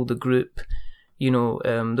control the group? You know,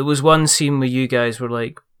 there was one scene where you guys were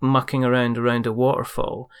like mucking around a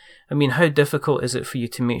waterfall. I mean, how difficult is it for you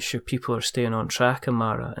to make sure people are staying on track,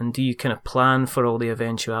 Amara? And do you kind of plan for all the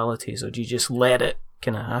eventualities, or do you just let it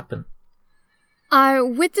kind of happen?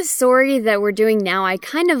 With the story that we're doing now, I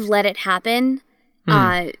kind of let it happen.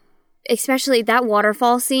 Especially that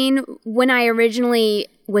waterfall scene. When I originally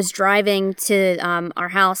was driving to our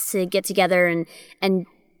house to get together and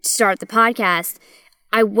start the podcast,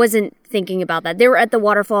 I wasn't thinking about that. They were at the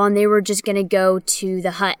waterfall and they were just going to go to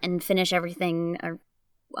the hut and finish everything, or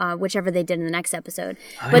whichever they did in the next episode.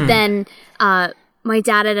 But then my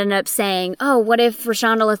dad had ended up saying, oh, what if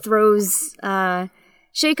Rashandala throws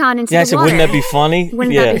Shaycon into the water? I said, wouldn't that be funny?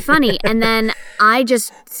 Wouldn't that be funny? And then I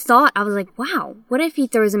just thought, I was like, wow, what if he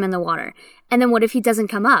throws him in the water? And then what if he doesn't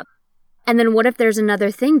come up? And then what if there's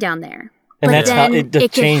another thing down there? And But that's how then it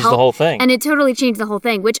could changed the help- whole thing. And it totally changed the whole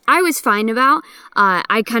thing, which I was fine about.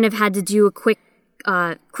 I kind of had to do a quick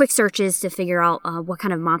searches to figure out what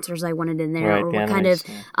kind of monsters I wanted in there, Right, or the what kind enemies,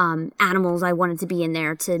 of animals I wanted to be in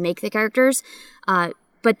there to make the characters.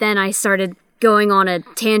 But then I started going on a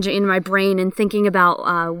tangent in my brain and thinking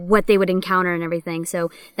about what they would encounter and everything. So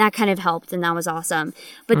that kind of helped, and that was awesome.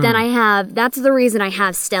 But then that's the reason I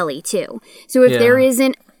have Stelly too. So if Yeah. there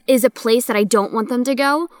is a place that I don't want them to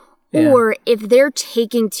go, Or if they're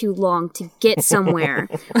taking too long to get somewhere,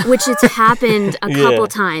 which it's happened a couple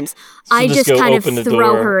times, I just kind of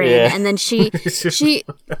throw her in, and then she's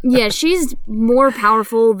more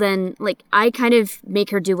powerful than, like, I kind of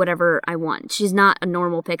make her do whatever I want. She's not a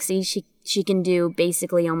normal pixie. She can do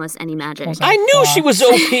basically almost any magic. I knew she was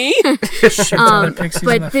OP.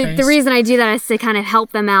 But the reason I do that is to kind of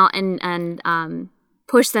help them out and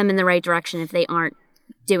push them in the right direction if they aren't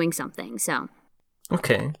doing something. So.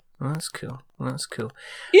 Okay. Well, that's cool.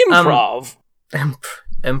 Improv.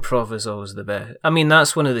 Improv is always the best. I mean,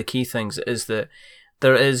 that's one of the key things, is that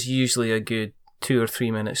there is usually a good 2 or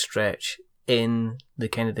 3 minute stretch in the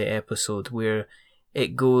kind of the episode where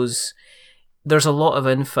it goes, there's a lot of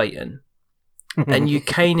infighting, and you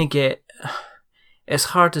kind of get, it's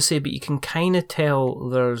hard to say, but you can kind of tell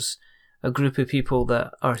there's a group of people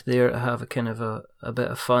that are there to have a kind of a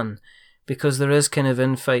bit of fun. Because there is kind of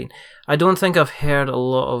infight. I don't think I've heard a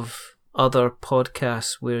lot of other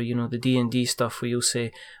podcasts where, you know, the D&D stuff where you'll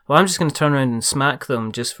say, well, I'm just going to turn around and smack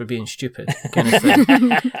them just for being stupid, kind of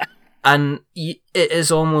thing. And it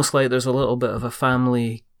is almost like there's a little bit of a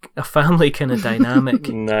family kind of didynamic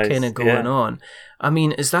kind of going on. I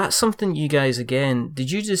mean, is that something you guys, again,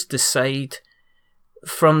 did you just decide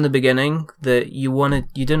from the beginning that you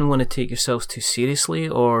didn't want to take yourselves too seriously,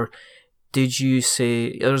 or did you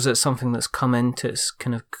say, or is it something that's come into its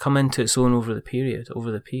own over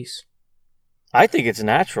the piece? I think it's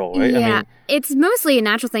natural, right? Yeah, I mean, it's mostly a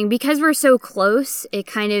natural thing because we're so close. It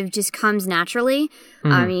kind of just comes naturally.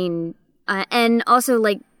 I mean, and also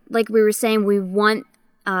like we were saying, we want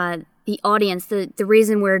the audience. The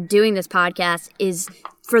reason we're doing this podcast is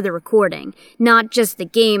for the recording, not just the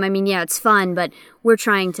game. I mean, yeah, it's fun, but we're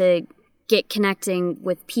trying to get connecting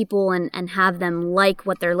with people and have them like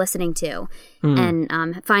what they're listening to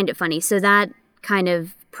and find it funny. So that kind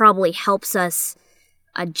of probably helps us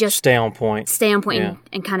just stay on point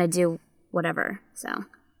and kind of do whatever. So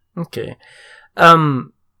okay,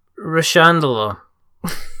 Rashandala,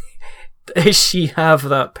 does she have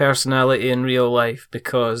that personality in real life?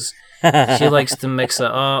 Because she likes to mix it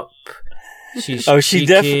up. She's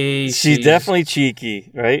cheeky. She's definitely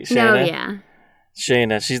cheeky, right, Shayna? No, yeah.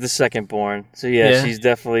 Shayna, she's the second born. So yeah. She's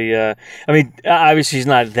definitely I mean, obviously she's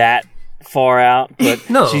not that far out,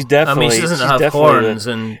 but no, she's definitely. I mean, she doesn't have horns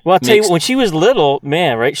and. Well, I'll tell you, when she was little,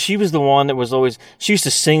 man, right? She was the one that was always. She used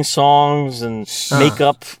to sing songs and make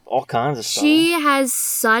up all kinds of stuff. She has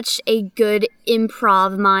such a good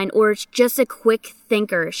improv mind, or just a quick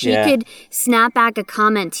thinker. She could snap back a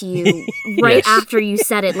comment to you right after you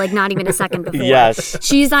said it, like not even a second before. Yes,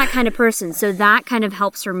 she's that kind of person. So that kind of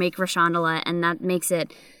helps her make Rashandala, and that makes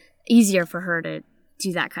it easier for her to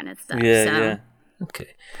do that kind of stuff. Yeah. Okay.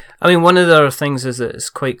 I mean, one of the other things is that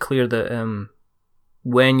it's quite clear that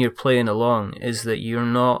when you're playing along is that you're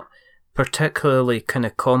not particularly kind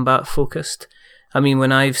of combat focused. I mean,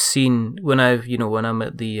 when I'm at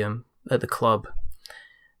the club,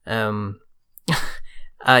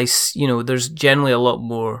 there's generally a lot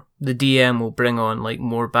more, the DM will bring on like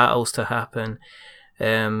more battles to happen,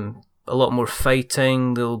 a lot more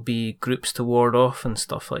fighting, there'll be groups to ward off and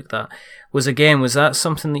stuff like that. Was that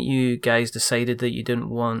something that you guys decided that you didn't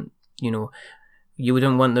want, you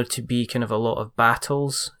wouldn't want there to be kind of a lot of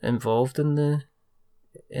battles involved in the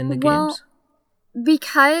games?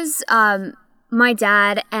 Because my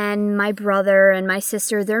dad and my brother and my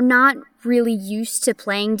sister, they're not really used to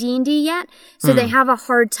playing D&D yet, so they have a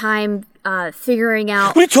hard time figuring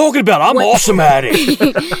out. What are you talking about? I'm awesome at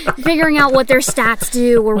it. Figuring out what their stats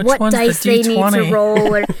do or what dice they need to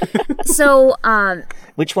roll. So,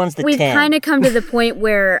 which one's the we've 10? kind of come to the point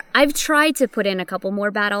where I've tried to put in a couple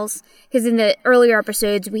more battles, because in the earlier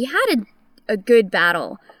episodes we had a good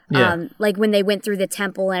battle. Like when they went through the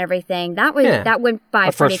temple and everything, that went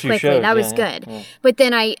by pretty quickly. Shows, that was good. Yeah. But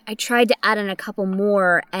then I tried to add in a couple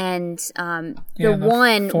more, and the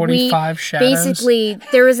one 45 shadows. Basically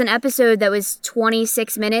there was an episode that was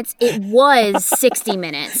 26 minutes. It was 60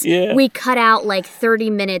 minutes. Yeah. We cut out like 30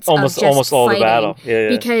 minutes almost all the battle.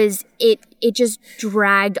 Because it just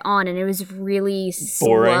dragged on and it was really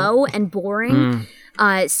slow and boring.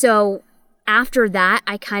 So after that,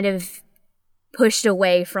 I kind of pushed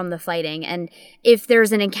away from the fighting, and if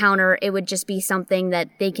there's an encounter, it would just be something that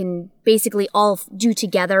they can basically all do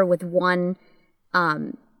together with one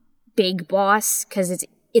big boss, because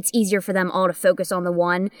it's easier for them all to focus on the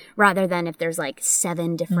one, rather than if there's like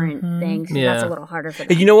 7 different things. That's a little harder for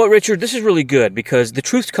them. You know what, Richard? This is really good because the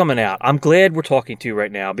truth's coming out. I'm glad we're talking to you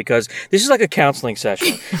right now, because this is like a counseling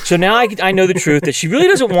session. So now I know the truth, that she really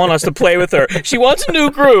doesn't want us to play with her. She wants a new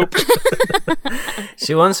group.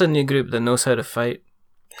 She wants a new group that knows how to fight.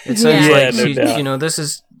 It sounds like she, this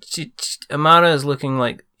is, Amara is looking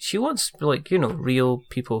like she wants, like, real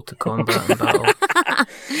people to combat and battle.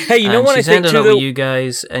 Hey, you know what I she's think ended too, up though? with you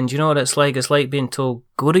guys, and you know what it's like? It's like being told,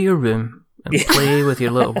 go to your room and play with your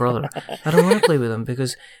little brother. I don't want to play with him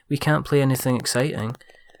because we can't play anything exciting.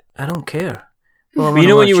 I don't care. Well, But you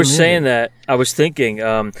know, when you were saying that, I was thinking,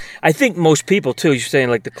 I think most people, too, you're saying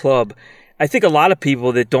like the club, I think a lot of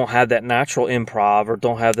people that don't have that natural improv or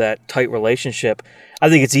don't have that tight relationship, I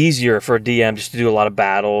think it's easier for a DM just to do a lot of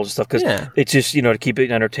battles and stuff because it's just, to keep it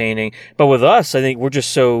entertaining. But with us, I think we're just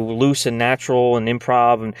so loose and natural and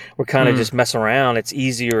improv and we're kind of just messing around. It's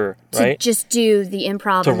easier, right? To just do the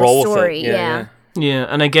improv To and roll the with it. story. Yeah. Yeah,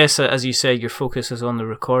 and I guess, as you said, your focus is on the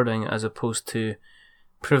recording as opposed to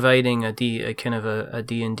providing a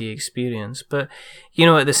D&D experience. But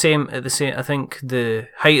at the same I think the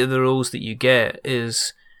height of the rolls that you get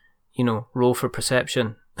is roll for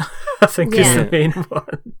perception. I think is the main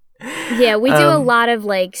one. Yeah, we do a lot of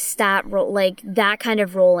like stat roll, like that kind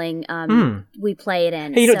of rolling. We play it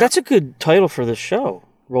in. Hey, that's a good title for the show.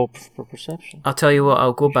 Roll for perception. I'll tell you what,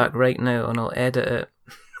 I'll go back right now and I'll edit it.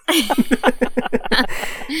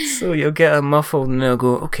 So you'll get a muffled and they'll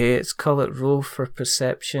go, okay, let's call it Roll for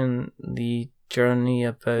Perception, the journey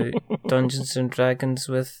about Dungeons and Dragons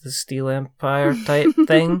with the Steel Empire type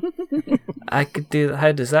thing. I could do that.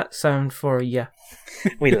 How does that sound for you?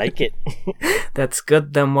 We like it. That's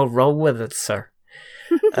good, then we'll roll with it, sir.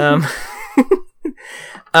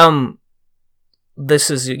 This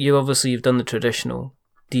is, you've done the traditional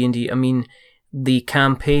D&D. I mean, the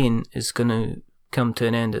campaign is going to come to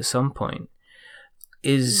an end at some point.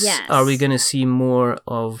 Are we going to see more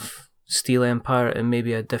of Steel Empire in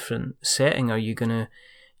maybe a different setting? Are you going to,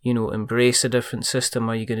 embrace a different system?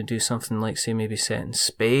 Are you going to do something like, say, maybe set in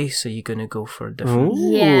space? Are you going to go for a different...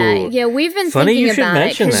 Ooh. Yeah, we've been Funny thinking you should about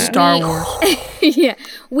mention it. that. Star Wars. Yeah,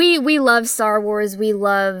 we love Star Wars. We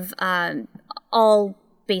love all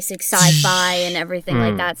basic sci-fi and everything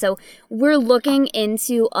like that. So we're looking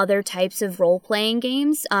into other types of role-playing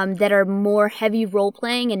games that are more heavy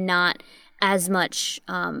role-playing and not as much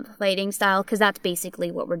fighting style, because that's basically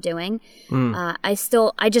what we're doing. I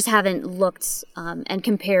just haven't looked and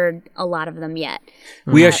compared a lot of them yet.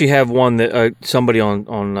 We actually have one that somebody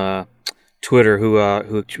on Twitter who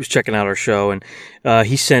was checking out our show, and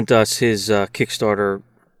he sent us his Kickstarter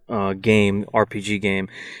RPG game,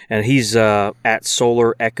 and he's at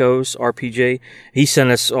Solar Echoes RPG. He sent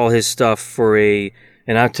us all his stuff for and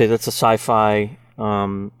I'd say that's a sci-fi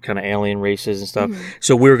kind of alien races and stuff.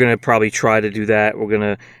 So we're going to probably try to do that. We're going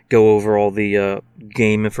to go over all the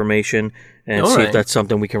game information and see if that's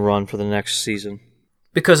something we can run for the next season.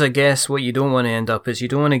 Because I guess what you don't want to end up is you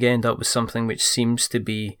don't want to end up with something which seems to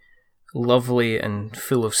be lovely and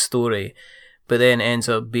full of story, but then ends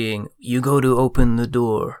up being, you go to open the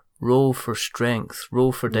door, roll for strength,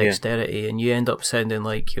 roll for dexterity, and you end up sounding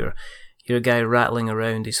like you're a guy rattling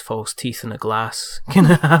around his false teeth in a glass kind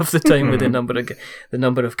of half the time with the number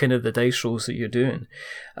of kind of the dice rolls that you're doing.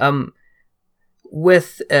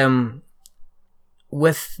 With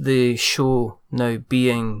the show now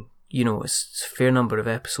being, it's a fair number of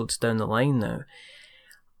episodes down the line now,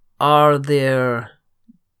 are there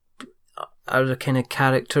kind of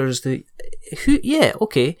characters that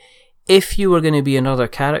if you were going to be another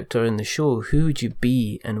character in the show, who would you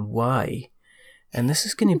be and why? And this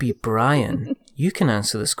is going to be Brian. You can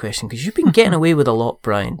answer this question because you've been getting away with a lot,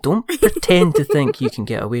 Brian. Don't pretend to think you can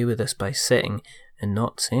get away with this by sitting and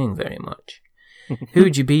not saying very much. Who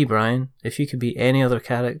would you be, Brian, if you could be any other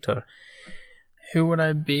character? Who would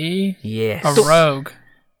I be? Yes. A rogue.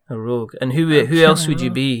 A rogue. And who else would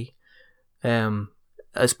you be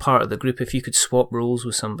as part of the group if you could swap roles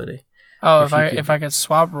with somebody? Oh, if I could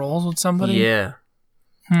swap roles with somebody? Yeah.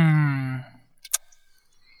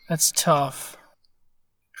 That's tough.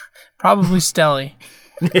 Probably Stelly.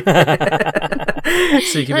 So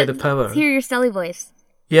you can be the power. Let's hear your Stelly voice.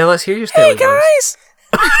 Yeah, let's hear your Stelly voice.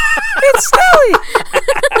 It's Stelly!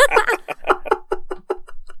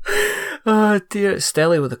 Oh dear, it's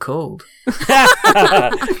Stelly with a cold. I'm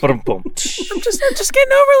just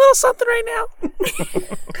getting over a little something right now.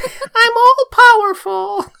 I'm all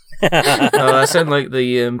powerful. Oh, I sound like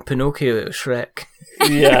the Pinocchio at Shrek.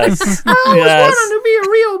 Yes. I always wanted to be a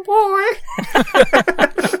real boy.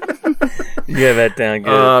 Yeah, that down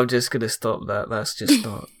good. Oh, I'm just gonna stop that. That's just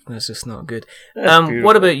not good.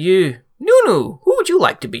 What about you, Nunu? Who would you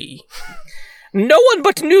like to be? No one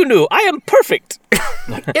but Nunu. I am perfect.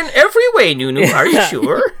 In every way, Nunu. Are you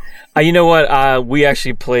sure? You know what? We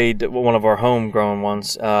actually played one of our homegrown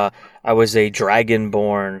ones. I was a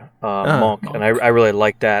Dragonborn monk, and I really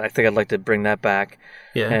liked that. I think I'd like to bring that back.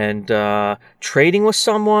 Yeah. And trading with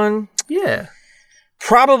someone. Yeah.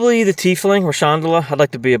 Probably the tiefling, Rashandala. I'd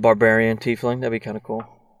like to be a barbarian tiefling. That'd be kind of cool.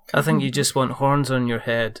 I think you just want horns on your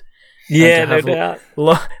head. Yeah, and no to have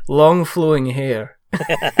doubt. long flowing hair.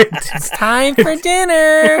 It's time for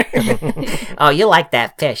dinner. Oh, you like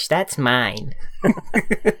that fish? That's mine.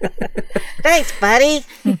 Thanks, buddy.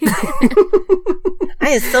 I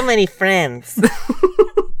have so many friends.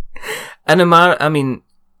 And Amara,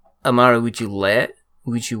 would you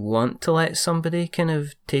want to let somebody kind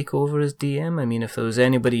of take over as DM? I mean, if there was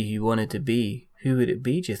anybody you wanted to be, who would it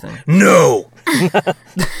be, do you think? No!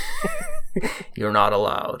 You're not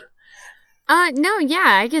allowed. No,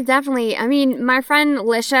 yeah, I could definitely. I mean, my friend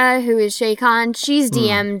Lisha, who is Shaycon, she's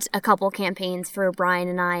DM'd a couple campaigns for Brian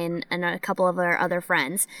and I and a couple of our other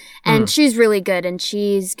friends. And she's really good, and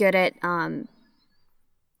she's good at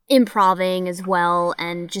improving as well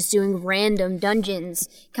and just doing random dungeons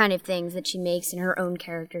kind of things that she makes in her own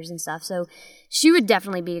characters and stuff. So she would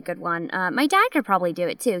definitely be a good one. My dad could probably do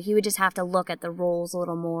it too. He would just have to look at the rules a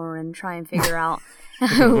little more and try and figure out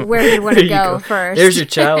where you want to go first. There's your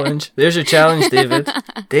challenge. David.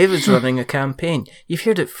 David's running a campaign. You've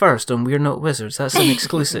heard it first on We're Not Wizards. That's an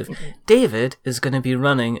exclusive. David is going to be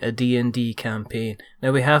running a D&D campaign.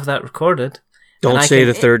 Now we have that recorded. Don't say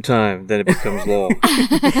the third time, then it becomes law.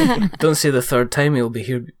 Don't say the third time, he'll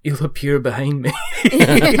appear behind me.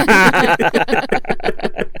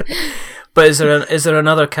 But is there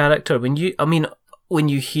another character when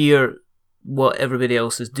you hear what everybody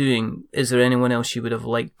else is doing, is there anyone else you would have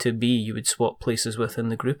liked to be, you would swap places with in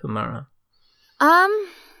the group, Amara?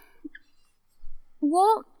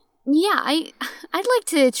 Well, yeah, I'd like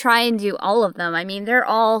to try and do all of them. I mean, they're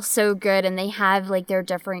all so good and they have like their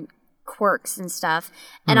different quirks and stuff.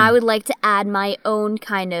 And I would like to add my own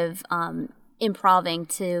kind of improving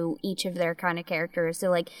to each of their kind of characters. So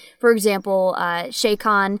like, for example,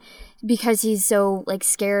 Shaycon, because he's so like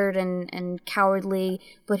scared and cowardly,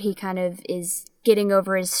 but he kind of is getting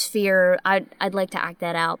over his fear, I'd like to act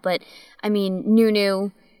that out. But I mean,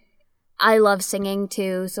 Nunu, I love singing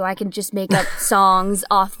too, so I can just make up songs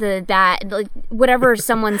off the bat. Like whatever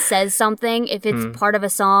someone says something, if it's part of a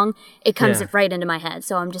song, it comes right into my head.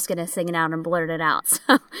 So I'm just gonna sing it out and blurt it out.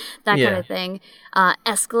 So that kind of thing.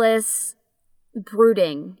 Aeschylus,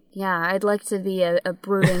 brooding. Yeah, I'd like to be a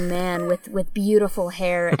brooding man with beautiful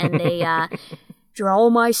hair and a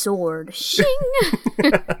draw my sword. Shing.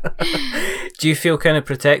 Do you feel kind of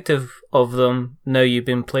protective of them now you've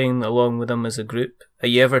been playing along with them as a group? Are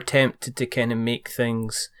you ever tempted to kind of make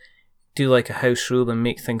things, do like a house rule and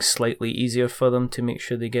make things slightly easier for them to make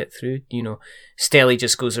sure they get through? You know, Stelly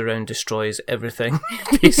just goes around, destroys everything,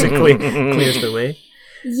 basically clears the way.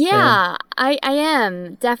 Yeah, I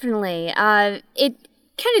am, definitely. It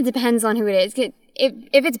kind of depends on who it is.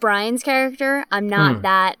 If it's Brian's character, I'm not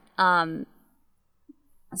that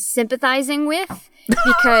sympathizing with,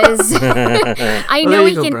 because I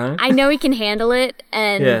know he can handle it,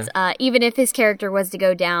 and even if his character was to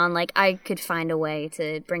go down, like I could find a way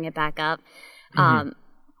to bring it back up.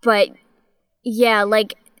 But yeah,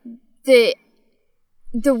 like the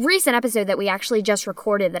recent episode that we actually just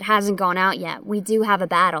recorded that hasn't gone out yet, we do have a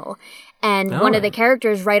battle, and one of the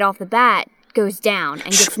characters right off the bat goes down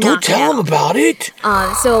and gets knocked out. Don't tell him about it.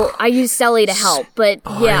 So I used Stelly to help, but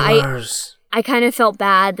Spoilers. I kind of felt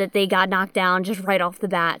bad that they got knocked down just right off the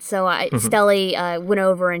bat. So Stelly went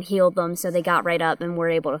over and healed them, so they got right up and were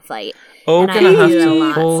able to fight. Oh, can I have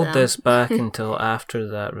to hold this back until after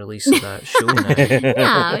that release of that show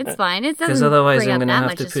now? No, it's fine. It doesn't because otherwise I'm going to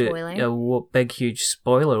have to put a big, huge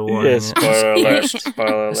spoiler warning. Yeah, spoiler alert.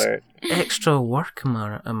 Spoiler alert. Extra work,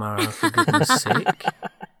 Amara, for goodness sake.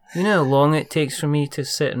 You know how long it takes for me to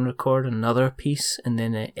sit and record another piece and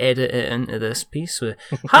then edit it into this piece with,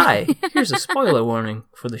 hi, here's a spoiler warning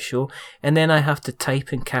for the show. And then I have to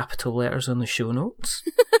type in capital letters on the show notes.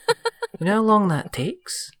 You know how long that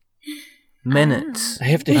takes? Minutes. I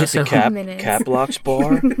have to hit the cap blocks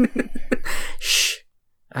bar. Shh.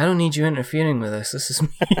 I don't need you interfering with this. This is me.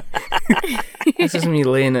 This is me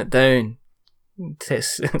laying it down.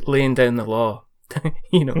 Laying down the law.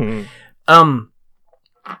 You know.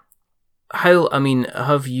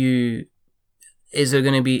 Have you? Is there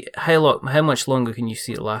going to be how much longer can you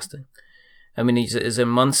see it lasting? I mean, is there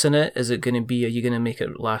months in it? Is it going to be? Are you going to make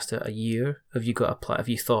it last a year? Have you got a plan? Have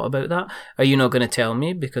you thought about that? Are you not going to tell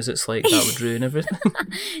me because it's like that would ruin everything?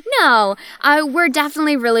 No, we're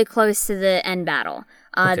definitely really close to the end battle.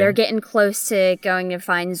 They're getting close to going to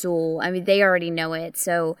find Zool. I mean, they already know it.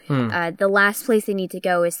 So the last place they need to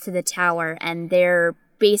go is to the tower, and they're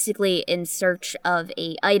basically in search of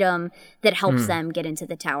a item that helps them get into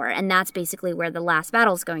the tower. And that's basically where the last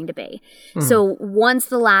battle is going to be. So once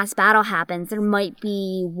the last battle happens, there might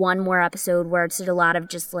be one more episode where it's a lot of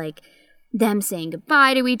just like them saying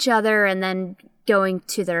goodbye to each other and then going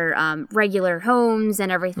to their regular homes and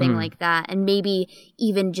everything like that. And maybe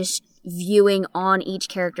even just viewing on each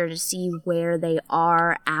character to see where they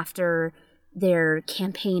are after their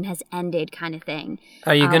campaign has ended, kind of thing.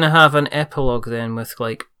 Are you going to have an epilogue then with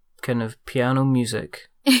like kind of piano music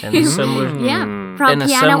and similar? Yeah, in probably a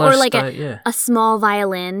piano similar or like style, a small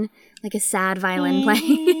violin, like a sad violin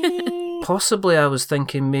playing. Possibly, I was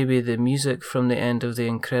thinking maybe the music from the end of the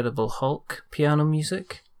Incredible Hulk, piano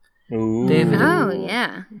music. Ooh. David. Oh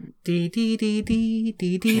yeah. Dee dee dee dee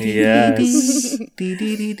dee dee Yes. dee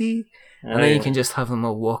dee dee dee. And then you can just have them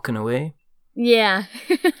all walking away. Yeah.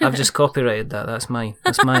 I've just copyrighted that. That's mine.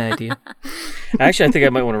 That's my idea. Actually, I think I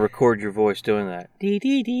might want to record your voice doing that.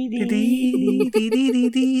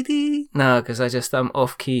 No, because I'm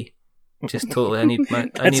off key. Just totally. I need my. I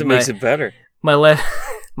That's need what makes it better. my left.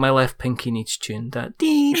 My left pinky needs tuned. That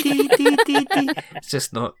dee dee dee dee dee. It's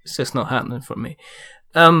just not happening for me.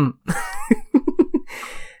 I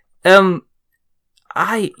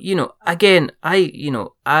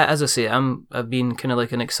as I say, I've been kind of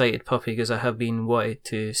like an excited puppy because I have been wanting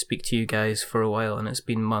to speak to you guys for a while, and it's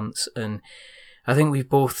been months, and I think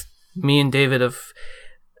me and David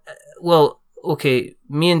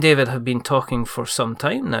have been talking for some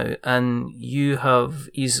time now, and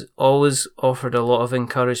he's always offered a lot of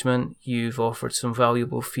encouragement. You've offered some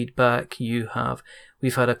valuable feedback.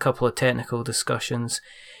 We've had a couple of technical discussions.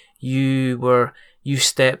 You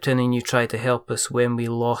stepped in and you tried to help us when we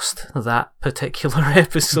lost that particular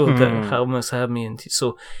episode that almost had me into.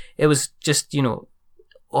 So it was just, in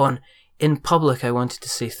public, I wanted to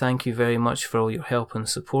say thank you very much for all your help and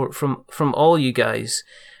support from all you guys,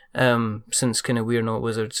 since kind of We're Not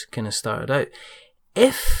Wizards kind of started out.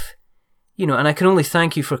 If, and I can only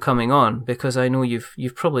thank you for coming on, because I know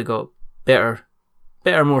you've probably got better,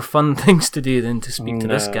 more fun things to do than to speak to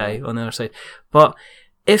this guy on the other side. But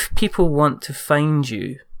if people want to find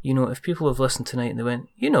you, if people have listened tonight and they went,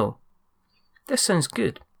 this sounds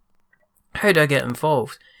good, how do I get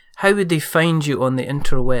involved? How would they find you on the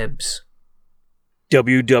interwebs?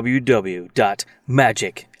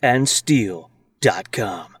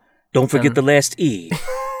 www.magicandsteel.com. Don't forget the last E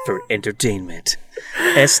for entertainment.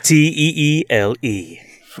 STEELE.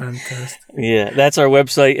 Fantastic. Yeah, that's our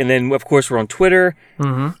website. And then, of course, we're on Twitter.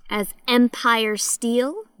 Mm-hmm. As Empire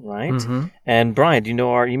Steel. Right. Mm-hmm. And Brian, do you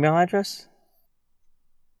know our email address?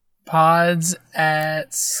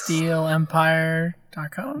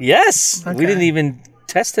 pods@steelempire.com. Yes. Okay. We didn't even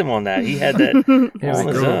test him on that. He had that on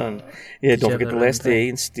his own. Yeah, don't forget the last E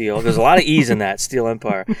in steel. There's a lot of E's in that, Steel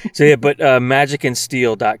Empire. So yeah, but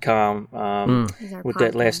magicandsteel.com with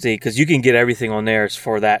that last E, because you can get everything on there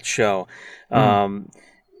for that show.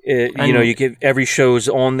 You get every show's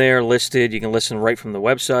on there listed. You can listen right from the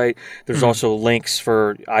website. There's also links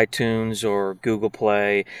for iTunes or Google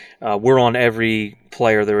Play. We're on every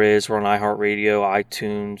player there is. We're on iHeartRadio,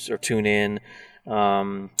 iTunes, or TuneIn,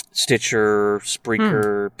 Stitcher,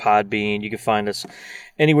 Spreaker, Podbean. You can find us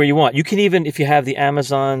anywhere you want. You can even, if you have the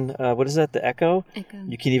Amazon, what is that, the Echo?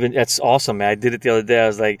 You can even, that's awesome, man. I did it the other day. I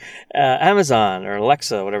was like, Amazon or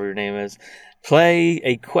Alexa, whatever your name is, play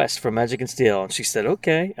a quest for Magic and Steel. And she said,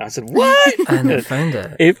 okay. And I said, what? I never found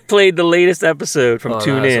it. It played the latest episode from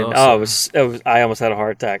TuneIn. Awesome. Oh, I almost had a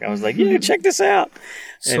heart attack. I was like, yeah, check this out.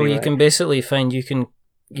 So Anyway. you can basically find, you can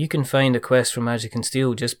find a quest for Magic and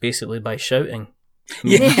Steel just basically by shouting.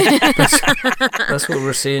 Yeah. That's what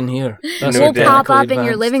we're saying here. That's No We'll doubt. pop up in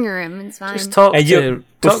your advanced. living room. It's fine. Just talk And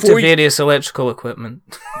to various electrical equipment.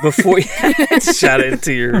 Before you shout it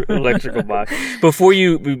into your electrical box. Before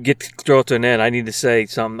you throw it to an end, I need to say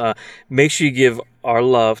something. Make sure you give our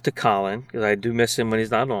love to Colin, because I do miss him when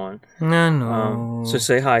he's not on. No. So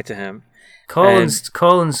say hi to him. Colin is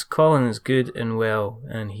good and well,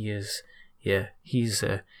 and he is. Yeah, he's.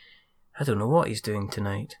 I don't know what he's doing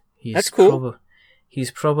tonight. That's cool. He's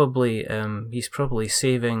probably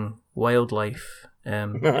saving wildlife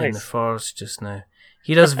in the forest just now.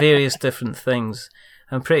 He does various different things.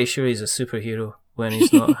 I'm pretty sure he's a superhero when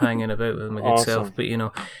he's not hanging about with my good self. But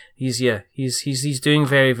he's doing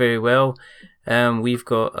very, very well. We've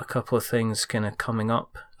got a couple of things kind of coming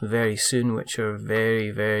up very soon, which are very,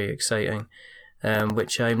 very exciting.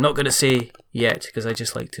 Which I'm not going to say yet because I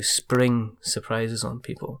just like to spring surprises on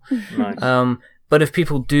people. Nice. But if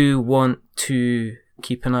people do want to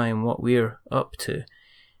keep an eye on what we're up to,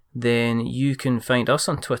 then you can find us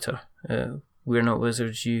on Twitter. We're Not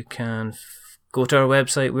Wizards. You can go to our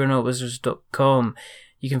website, we're notwizards.com.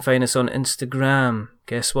 You can find us on Instagram.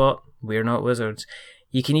 Guess what? We're Not Wizards.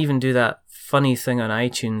 You can even do that funny thing on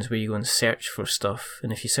iTunes where you go and search for stuff.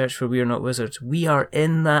 And if you search for We're Not Wizards, we are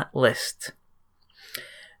in that list.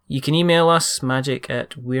 You can email us,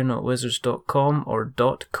 magic@we'renotwizards.com or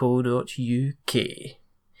 .co.uk.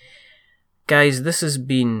 Guys, this has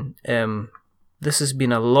been a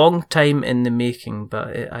long time in the making,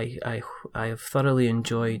 but I have thoroughly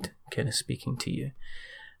enjoyed kind of speaking to you.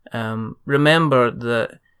 Remember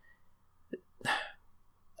that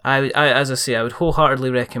as I say, I would wholeheartedly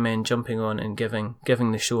recommend jumping on and giving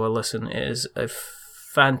the show a listen. It is a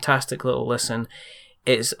fantastic little listen.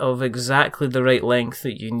 It's of exactly the right length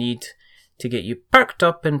that you need to get you perked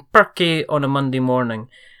up and perky on a Monday morning.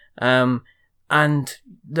 And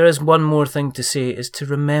there is one more thing to say, is to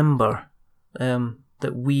remember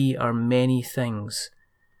that we are many things,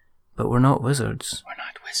 but we're not wizards. We're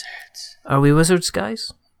not wizards. Are we wizards,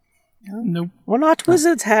 guys? Nope. We're not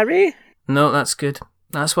wizards, Harry. No, that's good.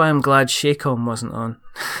 That's why I'm glad Shaycom wasn't on.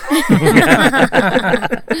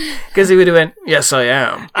 Because he would have went, yes, I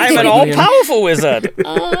am. I'm an all-powerful wizard.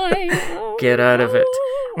 Get out of it.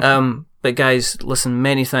 But guys, listen,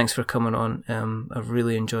 many thanks for coming on. I've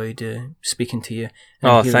really enjoyed speaking to you.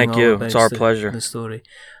 And Oh, hearing thank all you. about It's our pleasure. The story.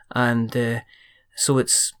 And so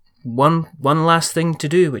it's one last thing to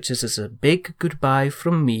do, which is a big goodbye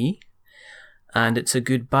from me. And it's a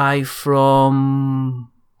goodbye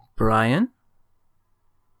from Brian.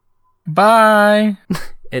 Bye.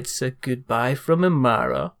 It's a goodbye from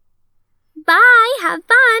Imara. Bye. Have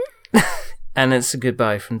fun. And it's a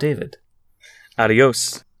goodbye from David.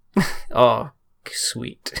 Adios. Oh,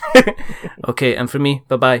 sweet. Okay, and for me,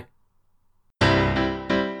 bye-bye.